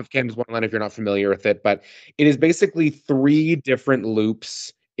a map of Canada's Wonderland if you're not familiar with it, but it is basically three different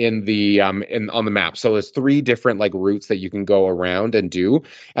loops in the in on the map. So there's three different like routes that you can go around and do.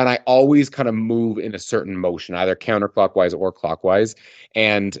 And I always kind of move in a certain motion, either counterclockwise or clockwise.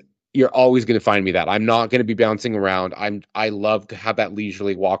 And you're always going to find me that. I'm not going to be bouncing around. I love to have that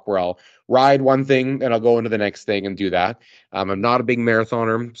leisurely walk where I'll ride one thing and I'll go into the next thing and do that. I'm not a big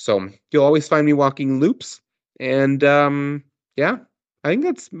marathoner, so you'll always find me walking loops. And yeah, I think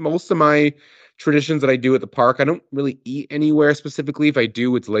that's most of my traditions that I do at the park. I don't really eat anywhere specifically. If I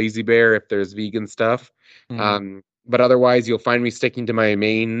do, it's Lazy Bear if there's vegan stuff. Hmm. But otherwise, you'll find me sticking to my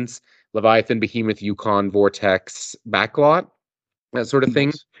mains, Leviathan, Behemoth, Yukon, Vortex, Backlot, that sort of thing.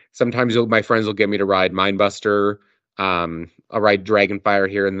 Nice. Sometimes my friends will get me to ride Mindbuster. I'll ride Dragonfire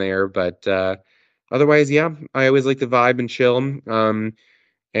here and there, but otherwise, yeah, I always like to vibe and chill.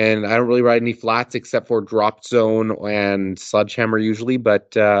 And I don't really ride any flats except for Drop Zone and Sledgehammer usually,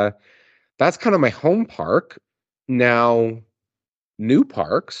 but that's kind of my home park. Now, new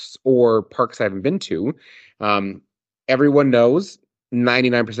parks or parks I haven't been to, um, everyone knows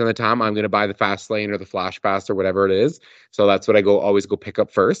 99% of the time I'm going to buy the fast lane or the flash pass or whatever it is. So that's what I always go pick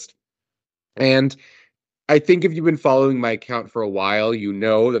up first. And I think if you've been following my account for a while, you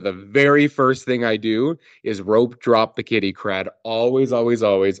know that the very first thing I do is rope drop the kitty cred. Always, always,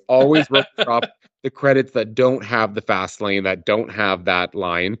 always, always rope drop the credits that don't have the fast lane, that don't have that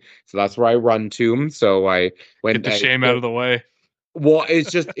line. So that's where I run to. So Get when the I, shame out of the way. well,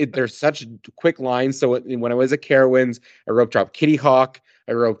 there's such quick lines. So when I was at Carowinds, I rope drop Kitty Hawk,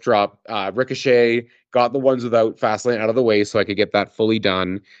 I rope drop Ricochet, got the ones without fast lane out of the way so I could get that fully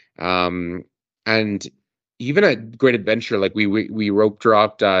done. And even at Great Adventure, like we rope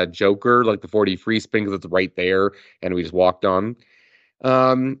dropped Joker, like the 40 free spin because it's right there, and we just walked on.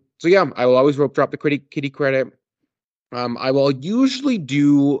 So yeah, I will always rope drop the kitty credit. I will usually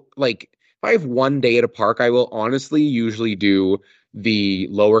do like if I have one day at a park, I will honestly usually do the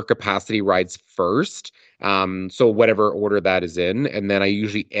lower capacity rides first. So whatever order that is in, and then I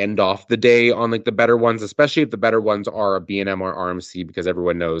usually end off the day on like the better ones, especially if the better ones are a B&M or RMC, because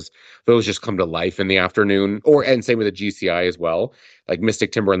everyone knows those just come to life in the afternoon. Or and same with the GCI as well. Like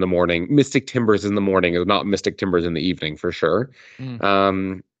Mystic Timber in the morning, Mystic Timbers in the morning is not Mystic Timbers in the evening for sure.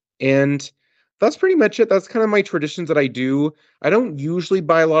 Mm. And that's pretty much it. That's kind of my traditions that I do. I don't usually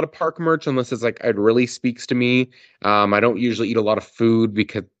buy a lot of park merch unless it's like it really speaks to me. I don't usually eat a lot of food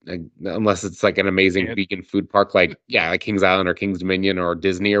because unless it's like an amazing Can't. vegan food park, like yeah, like Kings Island or Kings Dominion or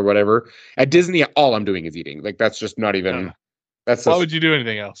Disney or whatever. At Disney, all I'm doing is eating. Like that's just not even. That's Why just would you do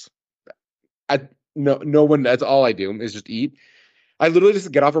anything else? I no one. That's all I do is just eat. I literally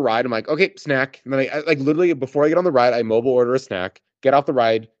just get off a ride. I'm like, okay, snack. And then I like literally before I get on the ride, I mobile order a snack, get off the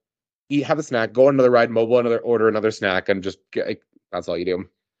ride, eat, have a snack, go on another ride, mobile another order another snack, and just get, like, that's all you do.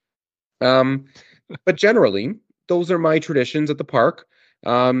 Um, But generally, those are my traditions at the park,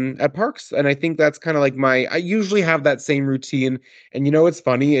 at parks. And I think that's kind of like I usually have that same routine. And it's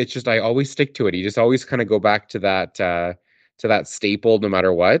funny. It's just, I always stick to it. You just always kind of go back to that staple no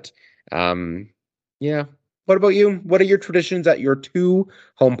matter what. Um, yeah. What about you? What are your traditions at your two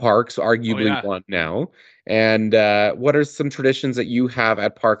home parks, Oh arguably yeah. one now? And what are some traditions that you have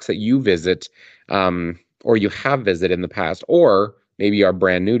at parks that you visit, or you have visited in the past, or maybe are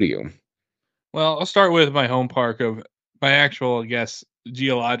brand new to you? Well, I'll start with my home park of my actual, I guess,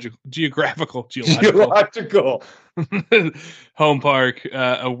 geographical Geological. home park,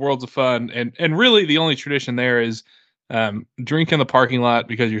 of Worlds of Fun, and really the only tradition there is drink in the parking lot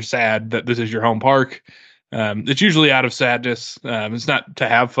because you're sad that this is your home park. It's usually out of sadness. It's not to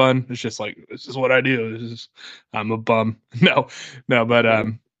have fun. It's just like this is what I do. I'm a bum. No, no, but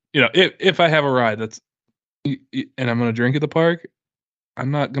if I have a ride and I'm gonna drink at the park,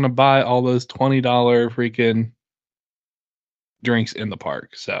 I'm not gonna buy all those $20 freaking drinks in the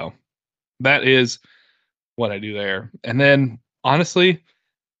park. So that is what I do there. And then honestly,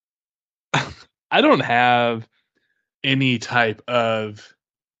 I don't have any type of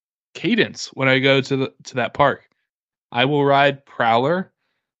cadence when I go to that park. I will ride Prowler.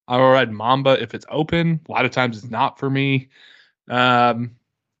 I will ride Mamba if it's open. A lot of times it's not for me. Um,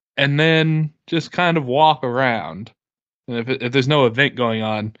 and then just kind of walk around. And if there's no event going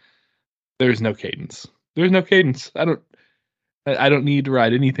on, there's no cadence. There's no cadence. I don't need to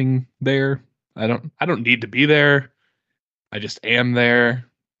ride anything there. I don't need to be there. I just am there.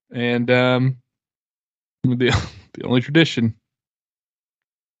 And the the only tradition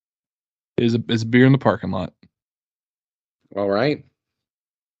is beer in the parking lot. All right.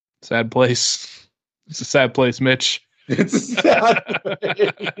 Sad place. It's a sad place, Mitch. It's a sad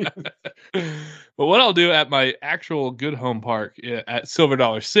But what I'll do at my actual good home park at Silver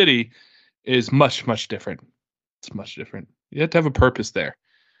Dollar City is much, much different. It's much different. You have to have a purpose there.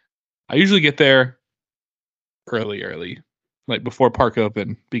 I usually get there early, like before park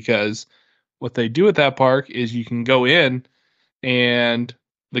open, because what they do at that park is you can go in and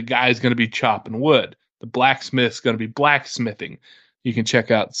the guy's going to be chopping wood. The blacksmith's going to be blacksmithing. You can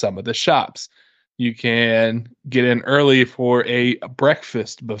check out some of the shops. You can get in early for a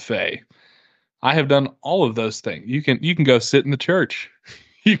breakfast buffet. I have done all of those things. You can go sit in the church.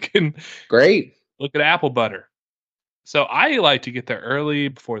 You can Great. look at apple butter. So I like to get there early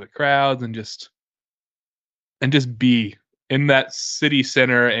before the crowds and just be in that city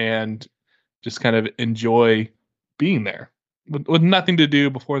center and just kind of enjoy being there with nothing to do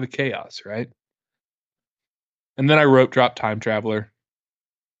before the chaos, right? And then I rope drop Time Traveler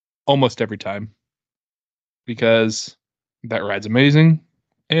almost every time because that ride's amazing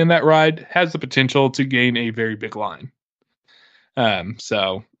and that ride has the potential to gain a very big line.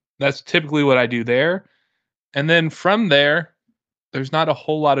 So that's typically what I do there. And then from there, there's not a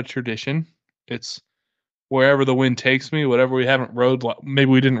whole lot of tradition. It's wherever the wind takes me, whatever we haven't rode. Maybe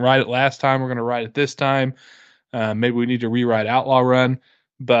we didn't ride it last time. We're going to ride it this time. Maybe we need to rewrite Outlaw Run.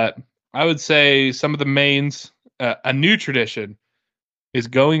 But I would say some of the mains, a new tradition is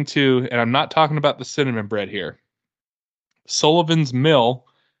going to, and I'm not talking about the cinnamon bread here, Sullivan's Mill.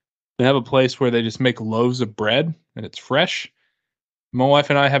 They have a place where they just make loaves of bread and it's fresh. My wife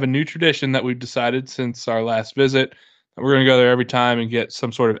and I have a new tradition that we've decided since our last visit. We're going to go there every time and get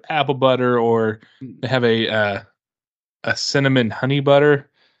some sort of apple butter, or they have a cinnamon honey butter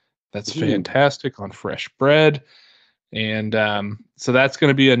that's fantastic on fresh bread. And so that's going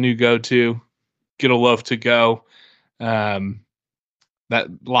to be a new go-to. Get a loaf to go. That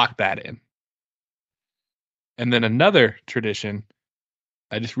lock that in. And then another tradition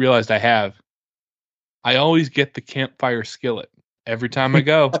I just realized I always get the campfire skillet every time I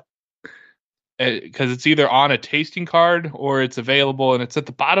go. Because it's either on a tasting card or it's available, and it's at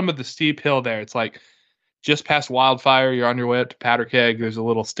the bottom of the steep hill there. It's like just past Wildfire. You're on your way up to Powder Keg. There's a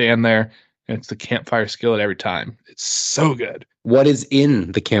little stand there, and it's the campfire skillet every time. It's so good. What is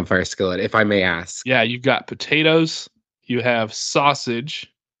in the campfire skillet, if I may ask? Yeah, you've got potatoes. You have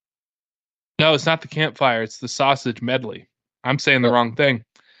sausage. No, it's not the campfire. It's the sausage medley. I'm saying the wrong thing.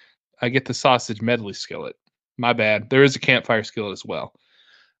 I get the sausage medley skillet. My bad. There is a campfire skillet as well.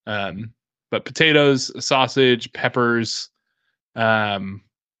 But potatoes, sausage, peppers are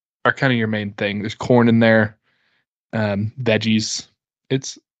kind of your main thing. There's corn in there, veggies.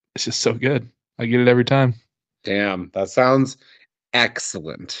 It's just so good. I get it every time. Damn, that sounds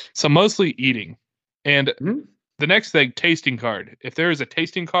excellent. So mostly eating. And the next thing, tasting card. If there is a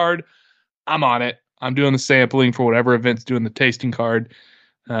tasting card, I'm on it. I'm doing the sampling for whatever event's doing the tasting card.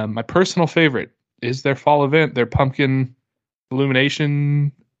 My personal favorite is their fall event, their pumpkin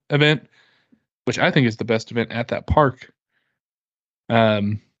illumination event. which I think is the best event at that park.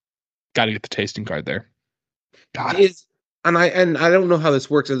 Got to get the tasting card there. Got it. And I don't know how this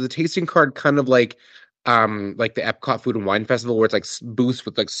works. Is the tasting card kind of like the Epcot Food and Wine Festival where it's like booths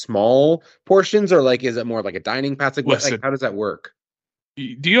with like small portions, or like is it more like a dining pass? Like what? Like Listen, how does that work?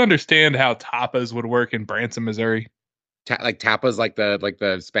 do you understand how tapas would work in Branson, Missouri? Like tapas, like the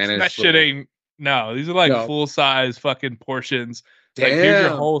That Spanish shit little. ain't. No, these are like No, full size fucking portions. Like, here's your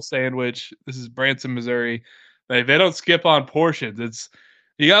damn, whole sandwich. This is Branson, Missouri. Like, they don't skip on portions. It's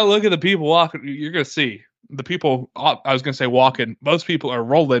you gotta look at the people walking. You're gonna see the people. I was gonna say walking. Most people are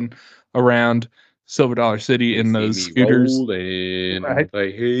rolling around Silver Dollar City they in see those me scooters, rolling, right,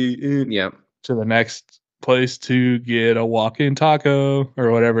 like hey, yeah. to the next place to get a walk-in taco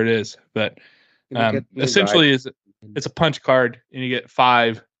or whatever it is. But Can I get me a ride? essentially, is it's a punch card, and you get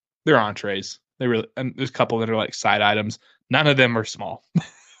five. They're entrees. They really, and there's a couple that are like side items. None of them are small.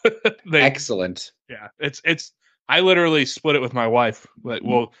 They, Excellent. yeah, it's. I literally split it with my wife. Like,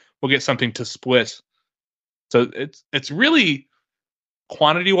 we'll get something to split. So it's really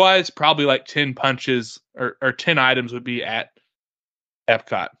quantity wise, probably like 10 punches or 10 items would be at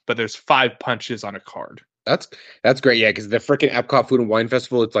Epcot, but there's five punches on a card. That's that's great. Yeah, because the freaking Epcot Food and Wine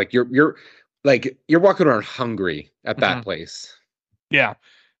Festival, it's like you're walking around hungry at that Mhm. place. Yeah.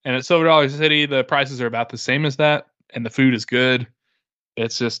 And at Silver Dollar City, the prices are about the same as that, and the food is good.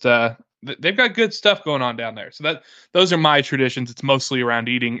 It's just they've got good stuff going on down there. So those are my traditions. It's mostly around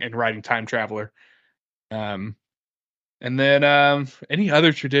eating and riding Time Traveler. Um and then any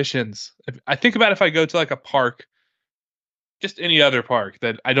other traditions. I think about if I go to like a park, just any other park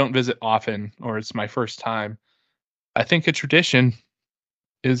that I don't visit often or it's my first time. I think a tradition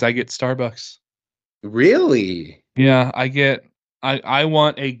is I get Starbucks. Really? Yeah, I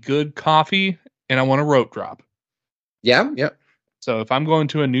want a good coffee and I want a rope drop. Yeah, yeah, So if I'm going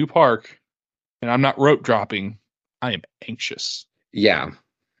to a new park and I'm not rope dropping, I am anxious. yeah.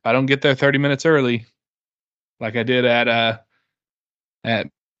 If I don't get there 30 minutes early, like I did at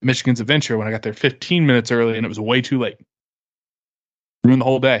Michigan's Adventure when I got there 15 minutes early and it was way too late. Ruined the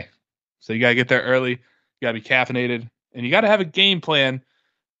whole day. So you gotta get there early, you gotta be caffeinated, and you gotta have a game plan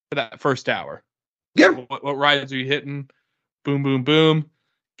for that first hour. Yeah. What rides are you hitting? Boom, boom, boom.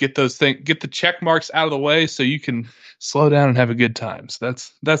 Get the check marks out of the way so you can slow down and have a good time. So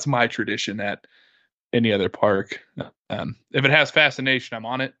that's my tradition at any other park. If it has fascination, I'm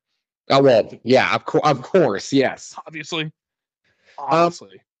on it. Oh well, yeah, of course, yes. Obviously, Um,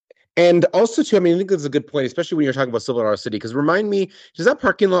 obviously. and also too, I mean, I think that's a good point, especially when you're talking about Silver Dollar City. Because remind me, does that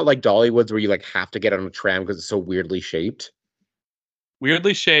parking lot like Dollywood's where you like have to get on a tram because it's so weirdly shaped?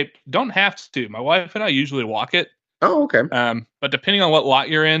 Weirdly shaped. Don't have to. My wife and I usually walk it. Oh, okay. But depending on what lot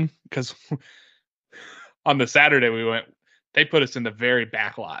you're in, because on the Saturday we went, they put us in the very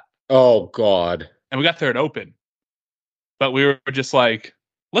back lot, Oh God. and we got there at open. But we were just like,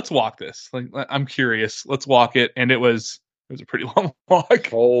 let's walk this. Like, I'm curious. Let's walk it, and it was a pretty long walk.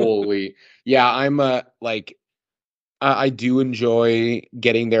 Holy. Yeah, I'm like I do enjoy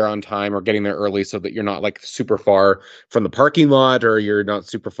getting there on time or getting there early so that you're not like super far from the parking lot or you're not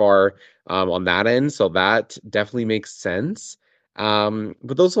super far on that end. So that definitely makes sense. But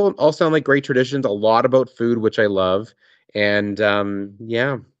those all sound like great traditions, a lot about food, which I love. And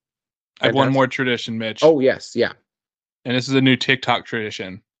yeah, I have one fantastic. more tradition, Mitch, Oh, yes. Yeah. and this is a new TikTok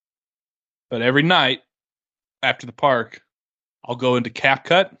tradition. But every night after the park, I'll go into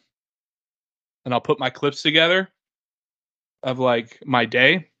CapCut and I'll put my clips together of like my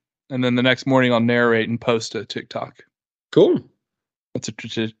day, and then the next morning I'll narrate and post a TikTok. Cool.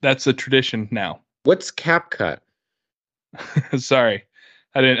 That's a tradition now. What's CapCut? Sorry,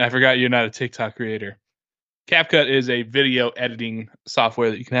 I forgot you're not a TikTok creator. CapCut is a video editing software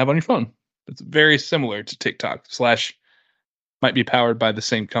that you can have on your phone. It's very similar to TikTok. Slash might be powered by the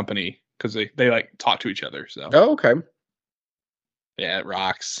same company because they like talk to each other. So Oh, okay. yeah, it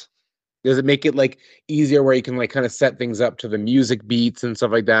rocks. Does it make it like easier where you can like kind of set things up to the music beats and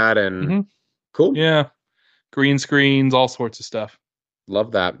stuff like that? And Hmm. cool. Yeah, green screens, all sorts of stuff.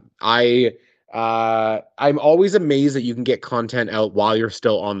 Love that. I'm always amazed that you can get content out while you're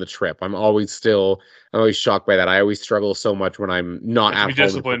still on the trip. I'm always shocked by that. I always struggle so much when I'm You not have to be at home.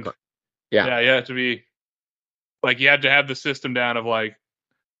 disciplined. Yeah. Yeah, you have to be like you have to have the system down of like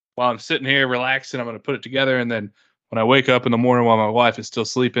while I'm sitting here relaxing, I'm gonna put it together, and then when I wake up in the morning while my wife is still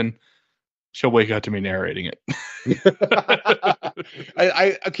sleeping, she'll wake up to me narrating it.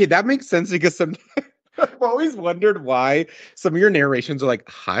 I okay, that makes sense because some I've always wondered why some of your narrations are like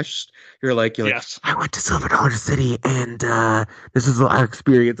hushed. You're like, Yes. I went to Silver Dollar City and this is what I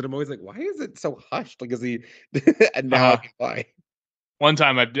experienced. And I'm always like, why is it so hushed? Like, is he and now I Uh, get why. One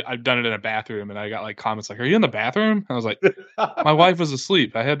time I've done it in a bathroom, and I got like comments like, "Are you in the bathroom?" I was like, "My wife was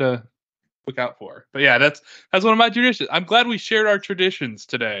asleep. I had to look out for her." But yeah, that's one of my traditions. I'm glad we shared our traditions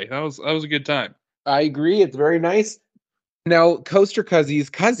today. That was a good time. I agree. It's very nice. Now, Coaster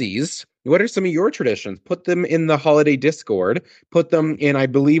Cuzzies, what are some of your traditions? Put them in the holiday Discord. Put them in, I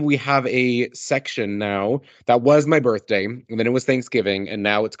believe we have a section now. That was my birthday, and then it was Thanksgiving, and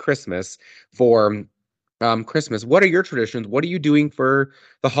now it's Christmas for Christmas. What are your traditions? What are you doing for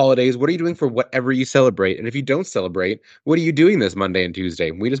the holidays? What are you doing for whatever you celebrate? And if you don't celebrate, what are you doing this Monday and Tuesday?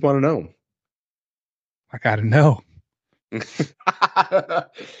 We just want to know. I gotta know.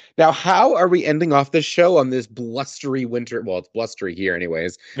 Now, how are we ending off this show on this blustery winter? Well, it's blustery here,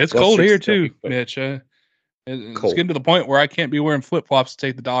 anyways. It's cold Blustery, here snowy, too, but Mitch. It's cold. getting to the point where I can't be wearing flip flops to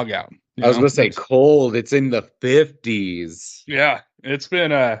take the dog out. I was going to say cold. It's in the 50s. Yeah, it's been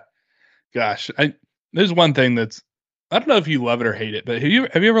gosh, there's one thing that's I don't know if you love it or hate it, but have you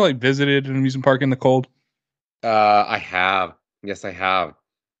ever like visited an amusement park in the cold? I have. Yes, I have.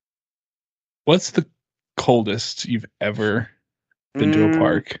 What's the coldest you've ever been to a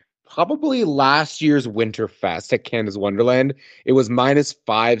park? Probably last year's Winterfest at Canada's Wonderland. It was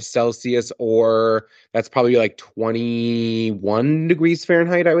 -5 Celsius, or that's probably like 21 degrees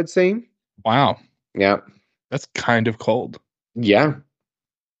Fahrenheit, I would say. Wow, Yeah. that's kind of cold. Yeah.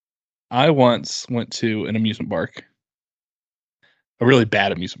 I once went to an amusement park, a really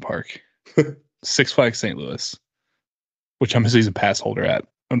bad amusement park, Six Flags St. Louis, which I'm a season pass holder at,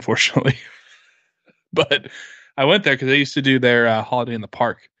 unfortunately. But I went there because they used to do their holiday in the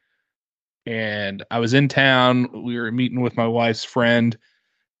park. And I was in town. We were meeting with my wife's friend,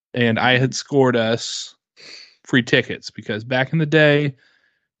 and I had scored us free tickets because back in the day,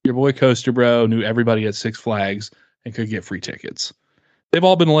 your boy Coaster Bro knew everybody at Six Flags and could get free tickets. They've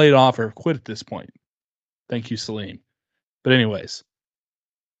all been laid off or quit at this point. Thank you, Salim. But anyways,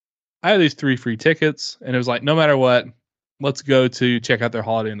 I had these 3 free tickets, and it was like, no matter what, let's go to check out their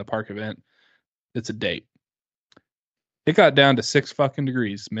holiday in the park event. It's a date. It got down to 6 fucking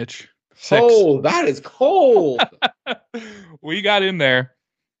degrees, Mitch. 6. Oh, that is cold. We got in there,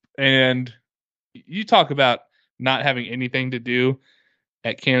 and you talk about not having anything to do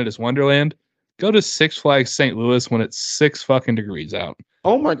at Canada's Wonderland. Go to Six Flags St. Louis when it's 6 fucking degrees out.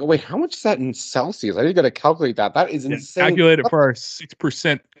 Oh my god! Wait, how much is that in Celsius? I didn't got to calculate that. That is insane. Calculate it for our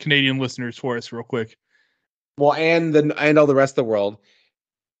 6% Canadian listeners for us, real quick. Well, and all the rest of the world.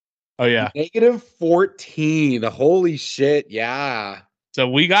 Oh yeah, -14. Holy shit! Yeah. so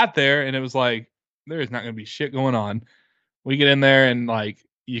we got there, and it was like there is not going to be shit going on. We get in there, and like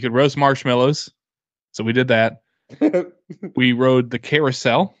you could roast marshmallows, so we did that. We rode the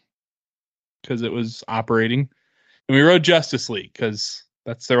carousel because it was operating, and we rode Justice League because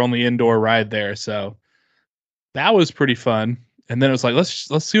that's their only indoor ride there. So that was pretty fun. And then it was like,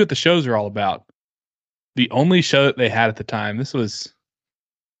 let's see what the shows are all about. The only show that they had at the time, this would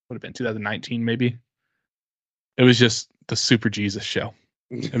have been 2019 maybe. It was just the Super Jesus show.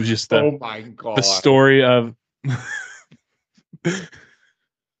 It was just oh my god, the story of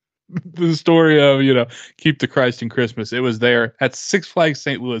the story of keep the Christ in Christmas. It was there at Six Flags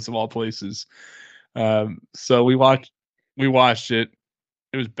St. Louis of all places. So we watched it.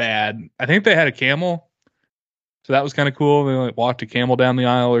 It was bad. I think they had a camel, so that was kind of cool. They like walked a camel down the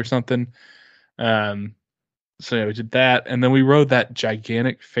aisle or something. So yeah, we did that, and then we rode that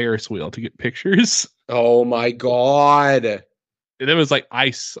gigantic Ferris wheel to get pictures. Oh my god. There was like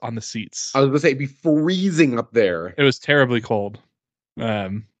ice on the seats. I was gonna say it'd be freezing up there. It was terribly cold.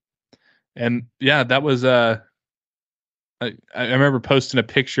 And yeah, that was I remember posting a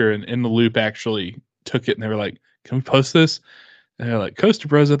picture, and In the Loop actually took it, and they were like, "Can we post this?" And they're like, "Coaster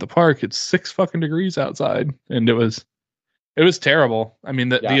Bros at the park. It's 6 fucking degrees outside," and it was terrible. I mean,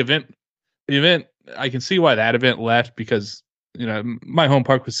 the event. I can see why that event left because my home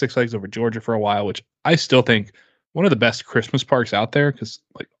park was Six Flags Over Georgia for a while, which I still think one of the best Christmas parks out there because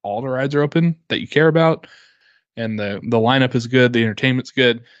like all the rides are open that you care about, and the lineup is good, the entertainment's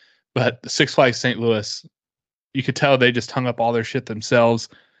good. But the Six Flags St. Louis, you could tell they just hung up all their shit themselves.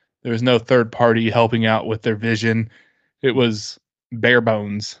 There was no third party helping out with their vision. It was bare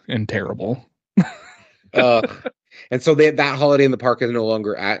bones and terrible. And so that holiday in the park is no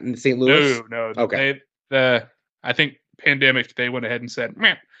longer at in St. Louis? No. Okay. I think pandemic, they went ahead and said,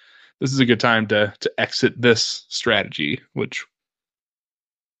 "Man, this is a good time to exit this strategy," which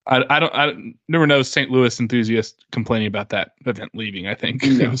I never know St. Louis enthusiasts complaining about that event leaving. I think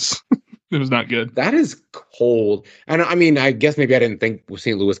No. it was not good. That is cold. And I mean, I guess maybe I didn't think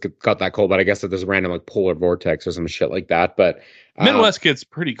St. Louis got that cold, but I guess that there's a random like polar vortex or some shit like that. But Midwest gets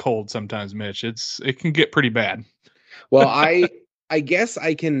pretty cold sometimes, Mitch. It can get pretty bad. Well, I I guess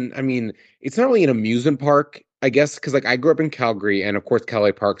I can. I mean, it's not really an amusement park. I guess because like I grew up in Calgary, and of course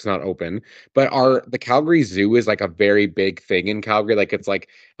Calgary Park's not open. But our the Calgary Zoo is like a very big thing in Calgary. Like it's like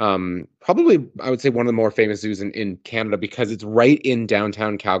probably I would say one of the more famous zoos in Canada because it's right in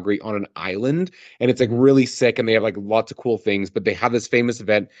downtown Calgary on an island, and it's like really sick, and they have like lots of cool things. But they have this famous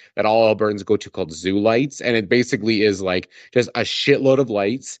event that all Albertans go to called Zoo Lights, and it basically is like just a shitload of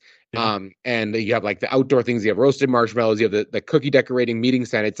lights. Yeah. And you have like the outdoor things, you have roasted marshmallows, you have the cookie decorating meeting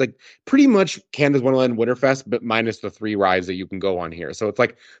stand. It's like pretty much Canada's Wonderland Winterfest, but minus the 3 rides that you can go on here. So it's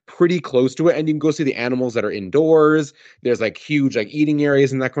like pretty close to it. And you can go see the animals that are indoors. There's like huge like eating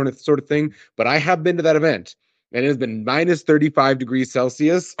areas and that kind of sort of thing. But I have been to that event and it has been minus 35 degrees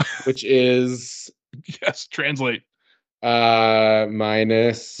Celsius, which is Yes, translate.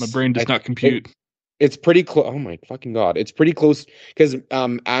 minus My brain does not compute. it's pretty close. Oh my fucking God. It's pretty close because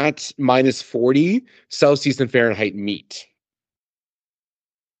at minus 40 Celsius and Fahrenheit meet.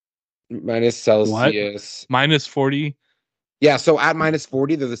 Minus What? Celsius. Minus 40? Yeah, so at minus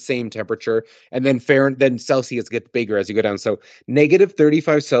 40, they're the same temperature. And then Celsius gets bigger as you go down. So negative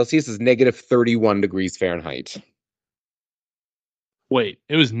 35 Celsius is negative 31 degrees Fahrenheit. Wait,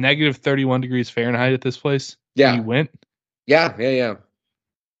 it was negative 31 degrees Fahrenheit at this place when you Yeah. went? Yeah.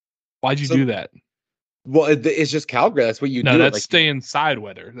 Why'd you So, do that? well, it's just Calgary. That's what you No, do. that's Like stay inside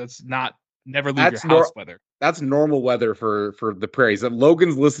weather. That's not never leave your that's house nor weather. that's normal weather for the prairies. If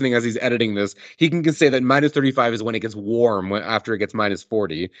Logan's listening as he's editing this, he can say that minus 35 is when it gets warm after it gets minus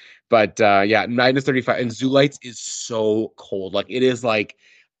 40. But yeah, minus 35 and Zoo Lights is so cold. Like it is like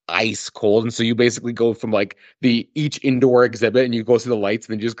ice cold. And so you basically go from like the each indoor exhibit and you go see the lights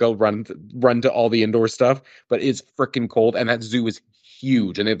and then you just go run to all the indoor stuff. But it's freaking cold. And that zoo is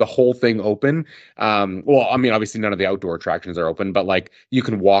huge and they have the whole thing open. Well, I mean, obviously none of the outdoor attractions are open, but like you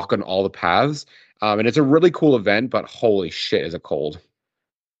can walk on all the paths. And it's a really cool event, but holy shit, is it cold.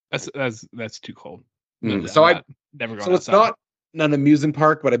 That's too cold. Mm. I'm So I not never going so it's outside. not an amusement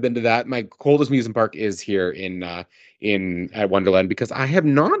park, but I've been to that. My coldest amusement park is here in at Wonderland because I have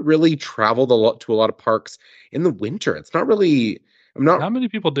not really traveled a lot to a lot of parks in the winter. It's not really I'm not Not many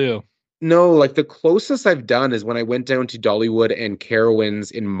people do. no, like the closest I've done is when I went down to Dollywood and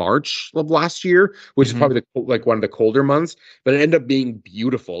Carowinds in March of last year, which is Mhm. probably like one of the colder months, but it ended up being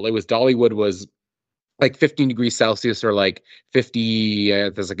beautiful. It was Dollywood was like 15 degrees Celsius or like 50,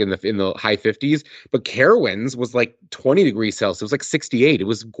 that's like in the high 50s. But Carowinds was like 20 degrees Celsius. It was like 68. It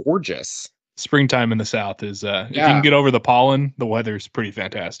was gorgeous. Springtime in the South is if you can Yeah. get over the pollen, the weather's pretty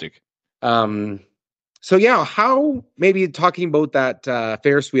fantastic. Um, So yeah, how maybe talking about that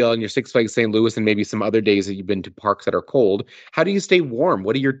Ferris wheel and your Six Flags St. Louis and maybe some other days that you've been to parks that are cold. How do you stay warm?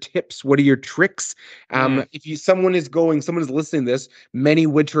 What are your tips? What are your tricks? Mm. If someone is listening to this, many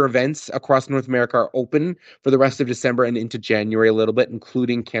winter events across North America are open for the rest of December and into January a little bit,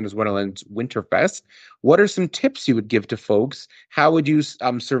 including Canada's Wonderland's Winterfest. What are some tips you would give to folks? How would you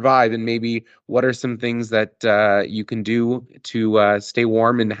survive? And maybe what are some things that you can do to stay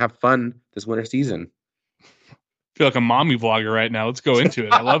warm and have fun this winter season? Feel like a mommy vlogger right now. Let's go into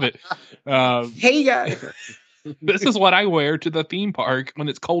it. I love it. Hey guys. This is what I wear to the theme park when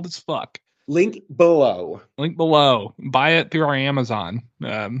it's cold as fuck. Link below. Link below. Buy it through our Amazon,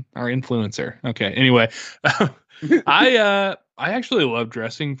 our influencer. Okay. Anyway, I actually love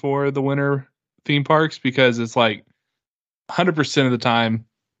dressing for the winter theme parks because it's like 100% of the time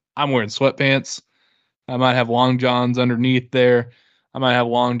I'm wearing sweatpants. I might have long johns underneath there. I might have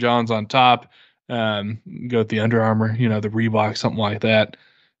long johns on top. Go with the Under Armour, the Reebok, something like that.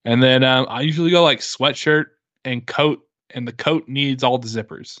 And then I usually go like sweatshirt and coat, and the coat needs all the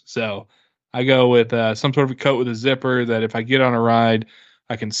zippers. So I go with some sort of a coat with a zipper that if I get on a ride,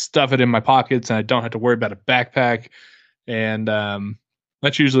 I can stuff it in my pockets and I don't have to worry about a backpack. And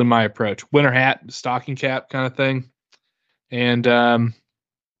that's usually my approach. Winter hat, stocking cap kind of thing. And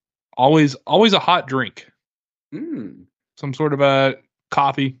always a hot drink. Mm. Some sort of a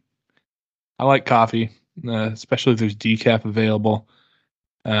coffee. I like coffee, especially if there's decaf available.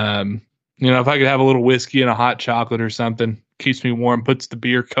 If I could have a little whiskey and a hot chocolate or something, keeps me warm, puts the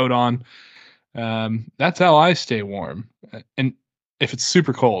beer coat on. That's how I stay warm. And if it's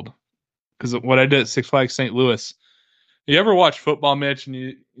super cold, because what I did at Six Flags St. Louis, you ever watch football, Mitch? And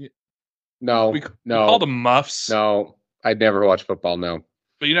we call them muffs, no. I'd never watch football. No,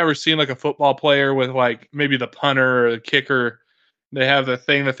 but you never seen like a football player with like maybe the punter or the kicker. They have the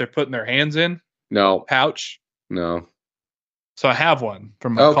thing that they're putting their hands in, no, pouch. no. So I have one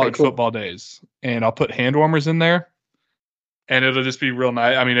from my Okay, college cool. football days, and I'll put hand warmers in there, and it'll just be real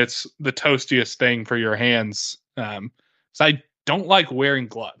nice. I mean, it's the toastiest thing for your hands. So I don't like wearing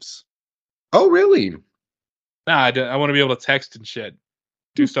gloves. Oh, really? Nah, I want to be able to text and shit,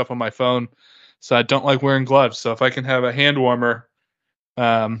 do stuff on my phone. So I don't like wearing gloves. So if I can have a hand warmer,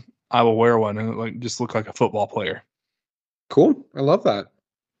 I will wear one and like just look like a football player. Cool. I love that.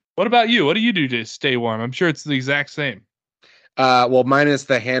 What about you? What do you do to stay warm? I'm sure it's the exact same. Well, minus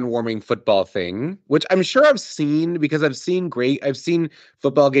the hand warming football thing, which I'm sure I've seen because I've seen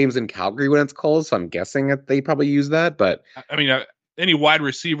football games in Calgary when it's cold, so I'm guessing that they probably use that, but I mean, any wide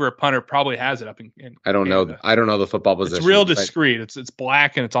receiver or punter probably has it up in I don't know. Canada. I don't know the football It's real positions. discreet. It's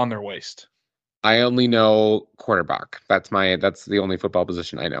black and it's on their waist. I only know quarterback. That's the only football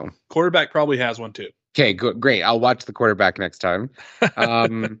position I know. Quarterback probably has one too. Okay, good, great. I'll watch the quarterback next time.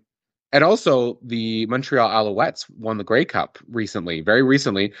 Um, and also the Montreal Alouettes won the Grey Cup recently, very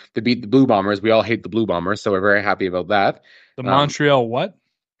recently. They beat the Blue Bombers. We all hate the Blue Bombers, so we're very happy about that. The Montreal what?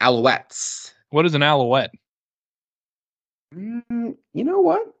 Alouettes. What is an alouette? You know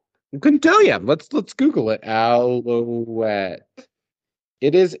what? I couldn't tell you. Let's Google it. Alouette.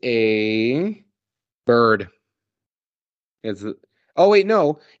 It is a bird. Is it? Oh wait,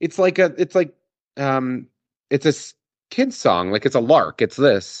 no. It's a kid's song. Like it's a lark. It's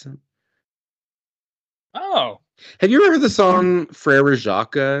this. Oh, Have you ever heard the song Frere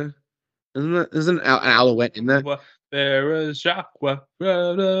Jacques? Isn't an alouette in that? there is Jacques. I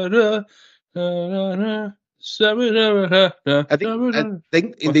I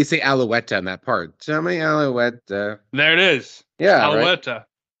think they say alouette on that part. Tell me alouette. There it is. Yeah, Alouette. right.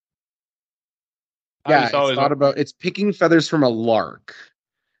 Yeah, it's picking feathers from a lark.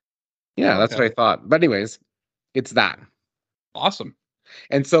 Yeah, that's what I thought. But anyways, it's that. Awesome.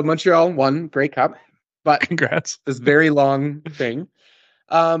 And so Montreal won Grey Cup, but congrats. This very long thing.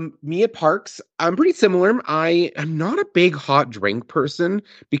 Me at Parks, I'm pretty similar. I am not a big hot drink person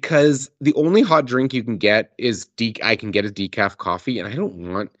because the only hot drink you can get is I can get is decaf coffee, and I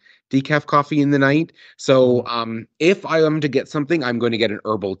don't want decaf coffee in the night. So, if I am to get something, I'm going to get an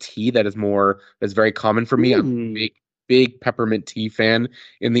herbal tea that's very common for me. I'm a big peppermint tea fan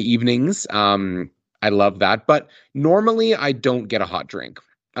in the evenings. I love that, but normally I don't get a hot drink.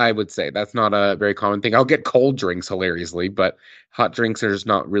 I would say that's not a very common thing. I'll get cold drinks hilariously, but hot drinks are just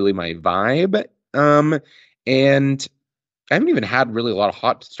not really my vibe. And I haven't even had really a lot of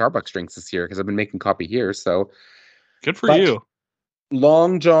hot Starbucks drinks this year because I've been making coffee here. So good for you.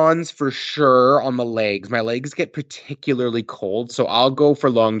 Long Johns for sure on the legs. My legs get particularly cold, so I'll go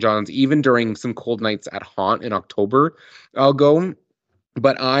for Long Johns even during some cold nights at Haunt in October. I'll go.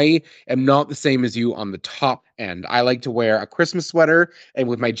 But I am not the same as you on the top end. I like to wear a Christmas sweater and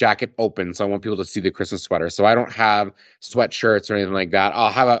with my jacket open, so I want people to see the Christmas sweater. So I don't have sweatshirts or anything like that. I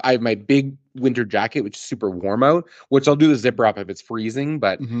have my big winter jacket, which is super warm out, which I'll do the zipper up if it's freezing.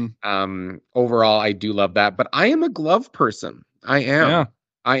 But overall, I do love that. But I am a glove person. I am. Yeah.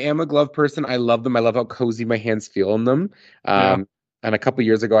 I am a glove person. I love them. I love how cozy my hands feel in them. And a couple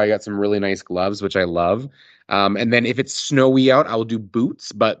years ago, I got some really nice gloves, which I love. And then if it's snowy out, I will do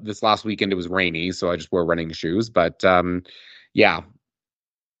boots. But this last weekend it was rainy, so I just wore running shoes. But yeah,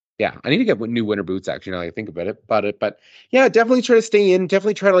 I need to get new winter boots actually. Now that I think about it. But yeah, definitely try to stay in.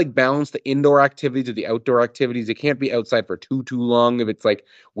 Definitely try to like balance the indoor activities with the outdoor activities. You can't be outside for too long if it's like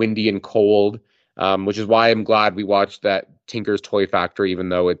windy and cold. Which is why I'm glad we watched that Tinker's Toy Factory, even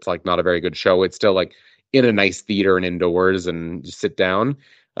though it's like not a very good show. It's still like in a nice theater and indoors and just sit down.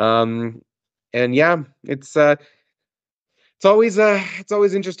 And yeah, it's always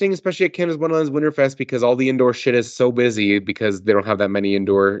interesting, especially at Canada's Wonderland's Winterfest because all the indoor shit is so busy because they don't have that many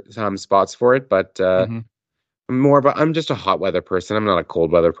indoor spots for it. But I'm just a hot weather person. I'm not a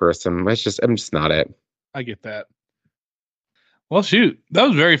cold weather person. I'm just not it. I get that. Well, shoot, that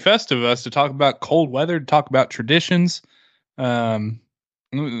was very festive of us to talk about cold weather, to talk about traditions.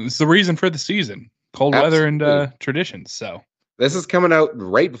 It's the reason for the season, cold weather and traditions. So this is coming out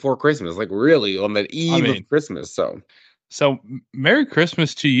right before Christmas, like really on the eve of Christmas. So Merry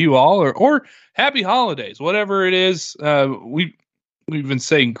Christmas to you all, or Happy Holidays, whatever it is. We've been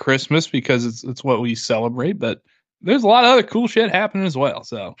saying Christmas because it's what we celebrate, but there's a lot of other cool shit happening as well.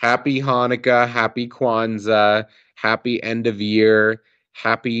 So happy Hanukkah, happy Kwanzaa, happy end of year,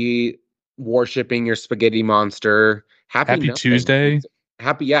 happy worshipping your spaghetti monster, happy Tuesday,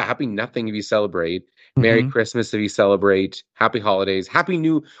 happy nothing if you celebrate. Merry Christmas if you celebrate. Happy holidays.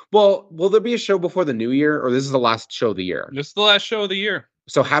 Well, will there be a show before the new year, or this is the last show of the year? This is the last show of the year.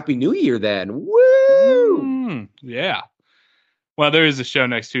 So happy New Year then. Woo! Yeah. Well, there is a show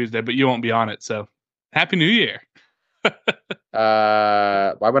next Tuesday, but you won't be on it. So happy New Year.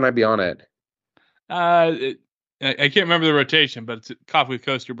 Why wouldn't I be on it? I can't remember the rotation, but it's Coffee with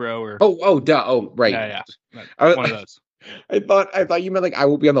Coaster Bro or duh. Oh, right. Yeah. One of those. I thought you meant like I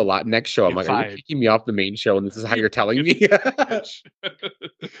will be on the lot next show. I'm Get like, are you fired. kicking me off the main show and this is how you're telling me?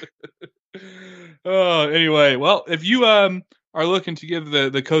 Oh, anyway, well, if you are looking to give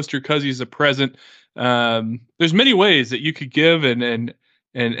the Coaster Cuzzies a present, there's many ways that you could give and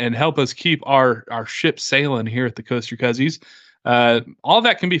help us keep our ship sailing here at the Coaster Cuzzies. All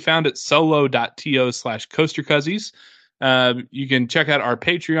that can be found at solo.to/Coaster Cuzzies. You can check out our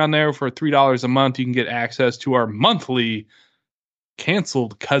Patreon there for $3 a month. You can get access to our monthly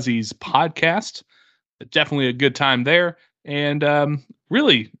Canceled Cuzzies podcast. Definitely a good time there. And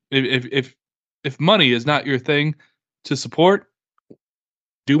really, if money is not your thing to support,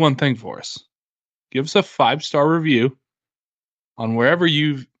 do one thing for us. Give us a 5-star review on wherever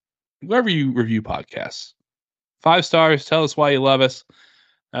you review podcasts. 5 stars. Tell us why you love us.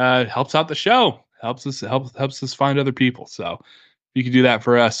 Helps out the show. Helps us find other people. So if you could do that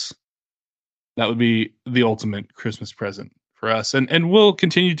for us, that would be the ultimate Christmas present for us. And we'll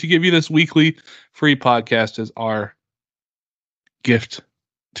continue to give you this weekly free podcast as our gift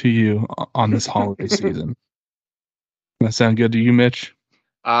to you on this holiday season. Does that sound good to you, Mitch?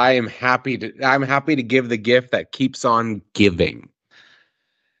 I'm happy to give the gift that keeps on giving.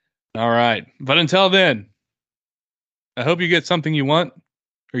 All right. But until then, I hope you get something you want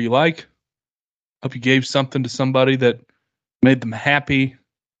or you like. Hope you gave something to somebody that made them happy.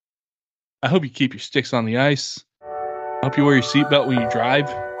 I hope you keep your sticks on the ice. I hope you wear your seatbelt when you drive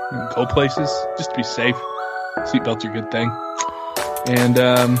and go places, just to be safe. Seatbelt's a good thing. And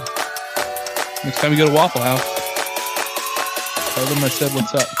next time you go to Waffle House, tell them I said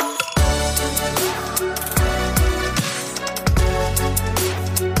what's up.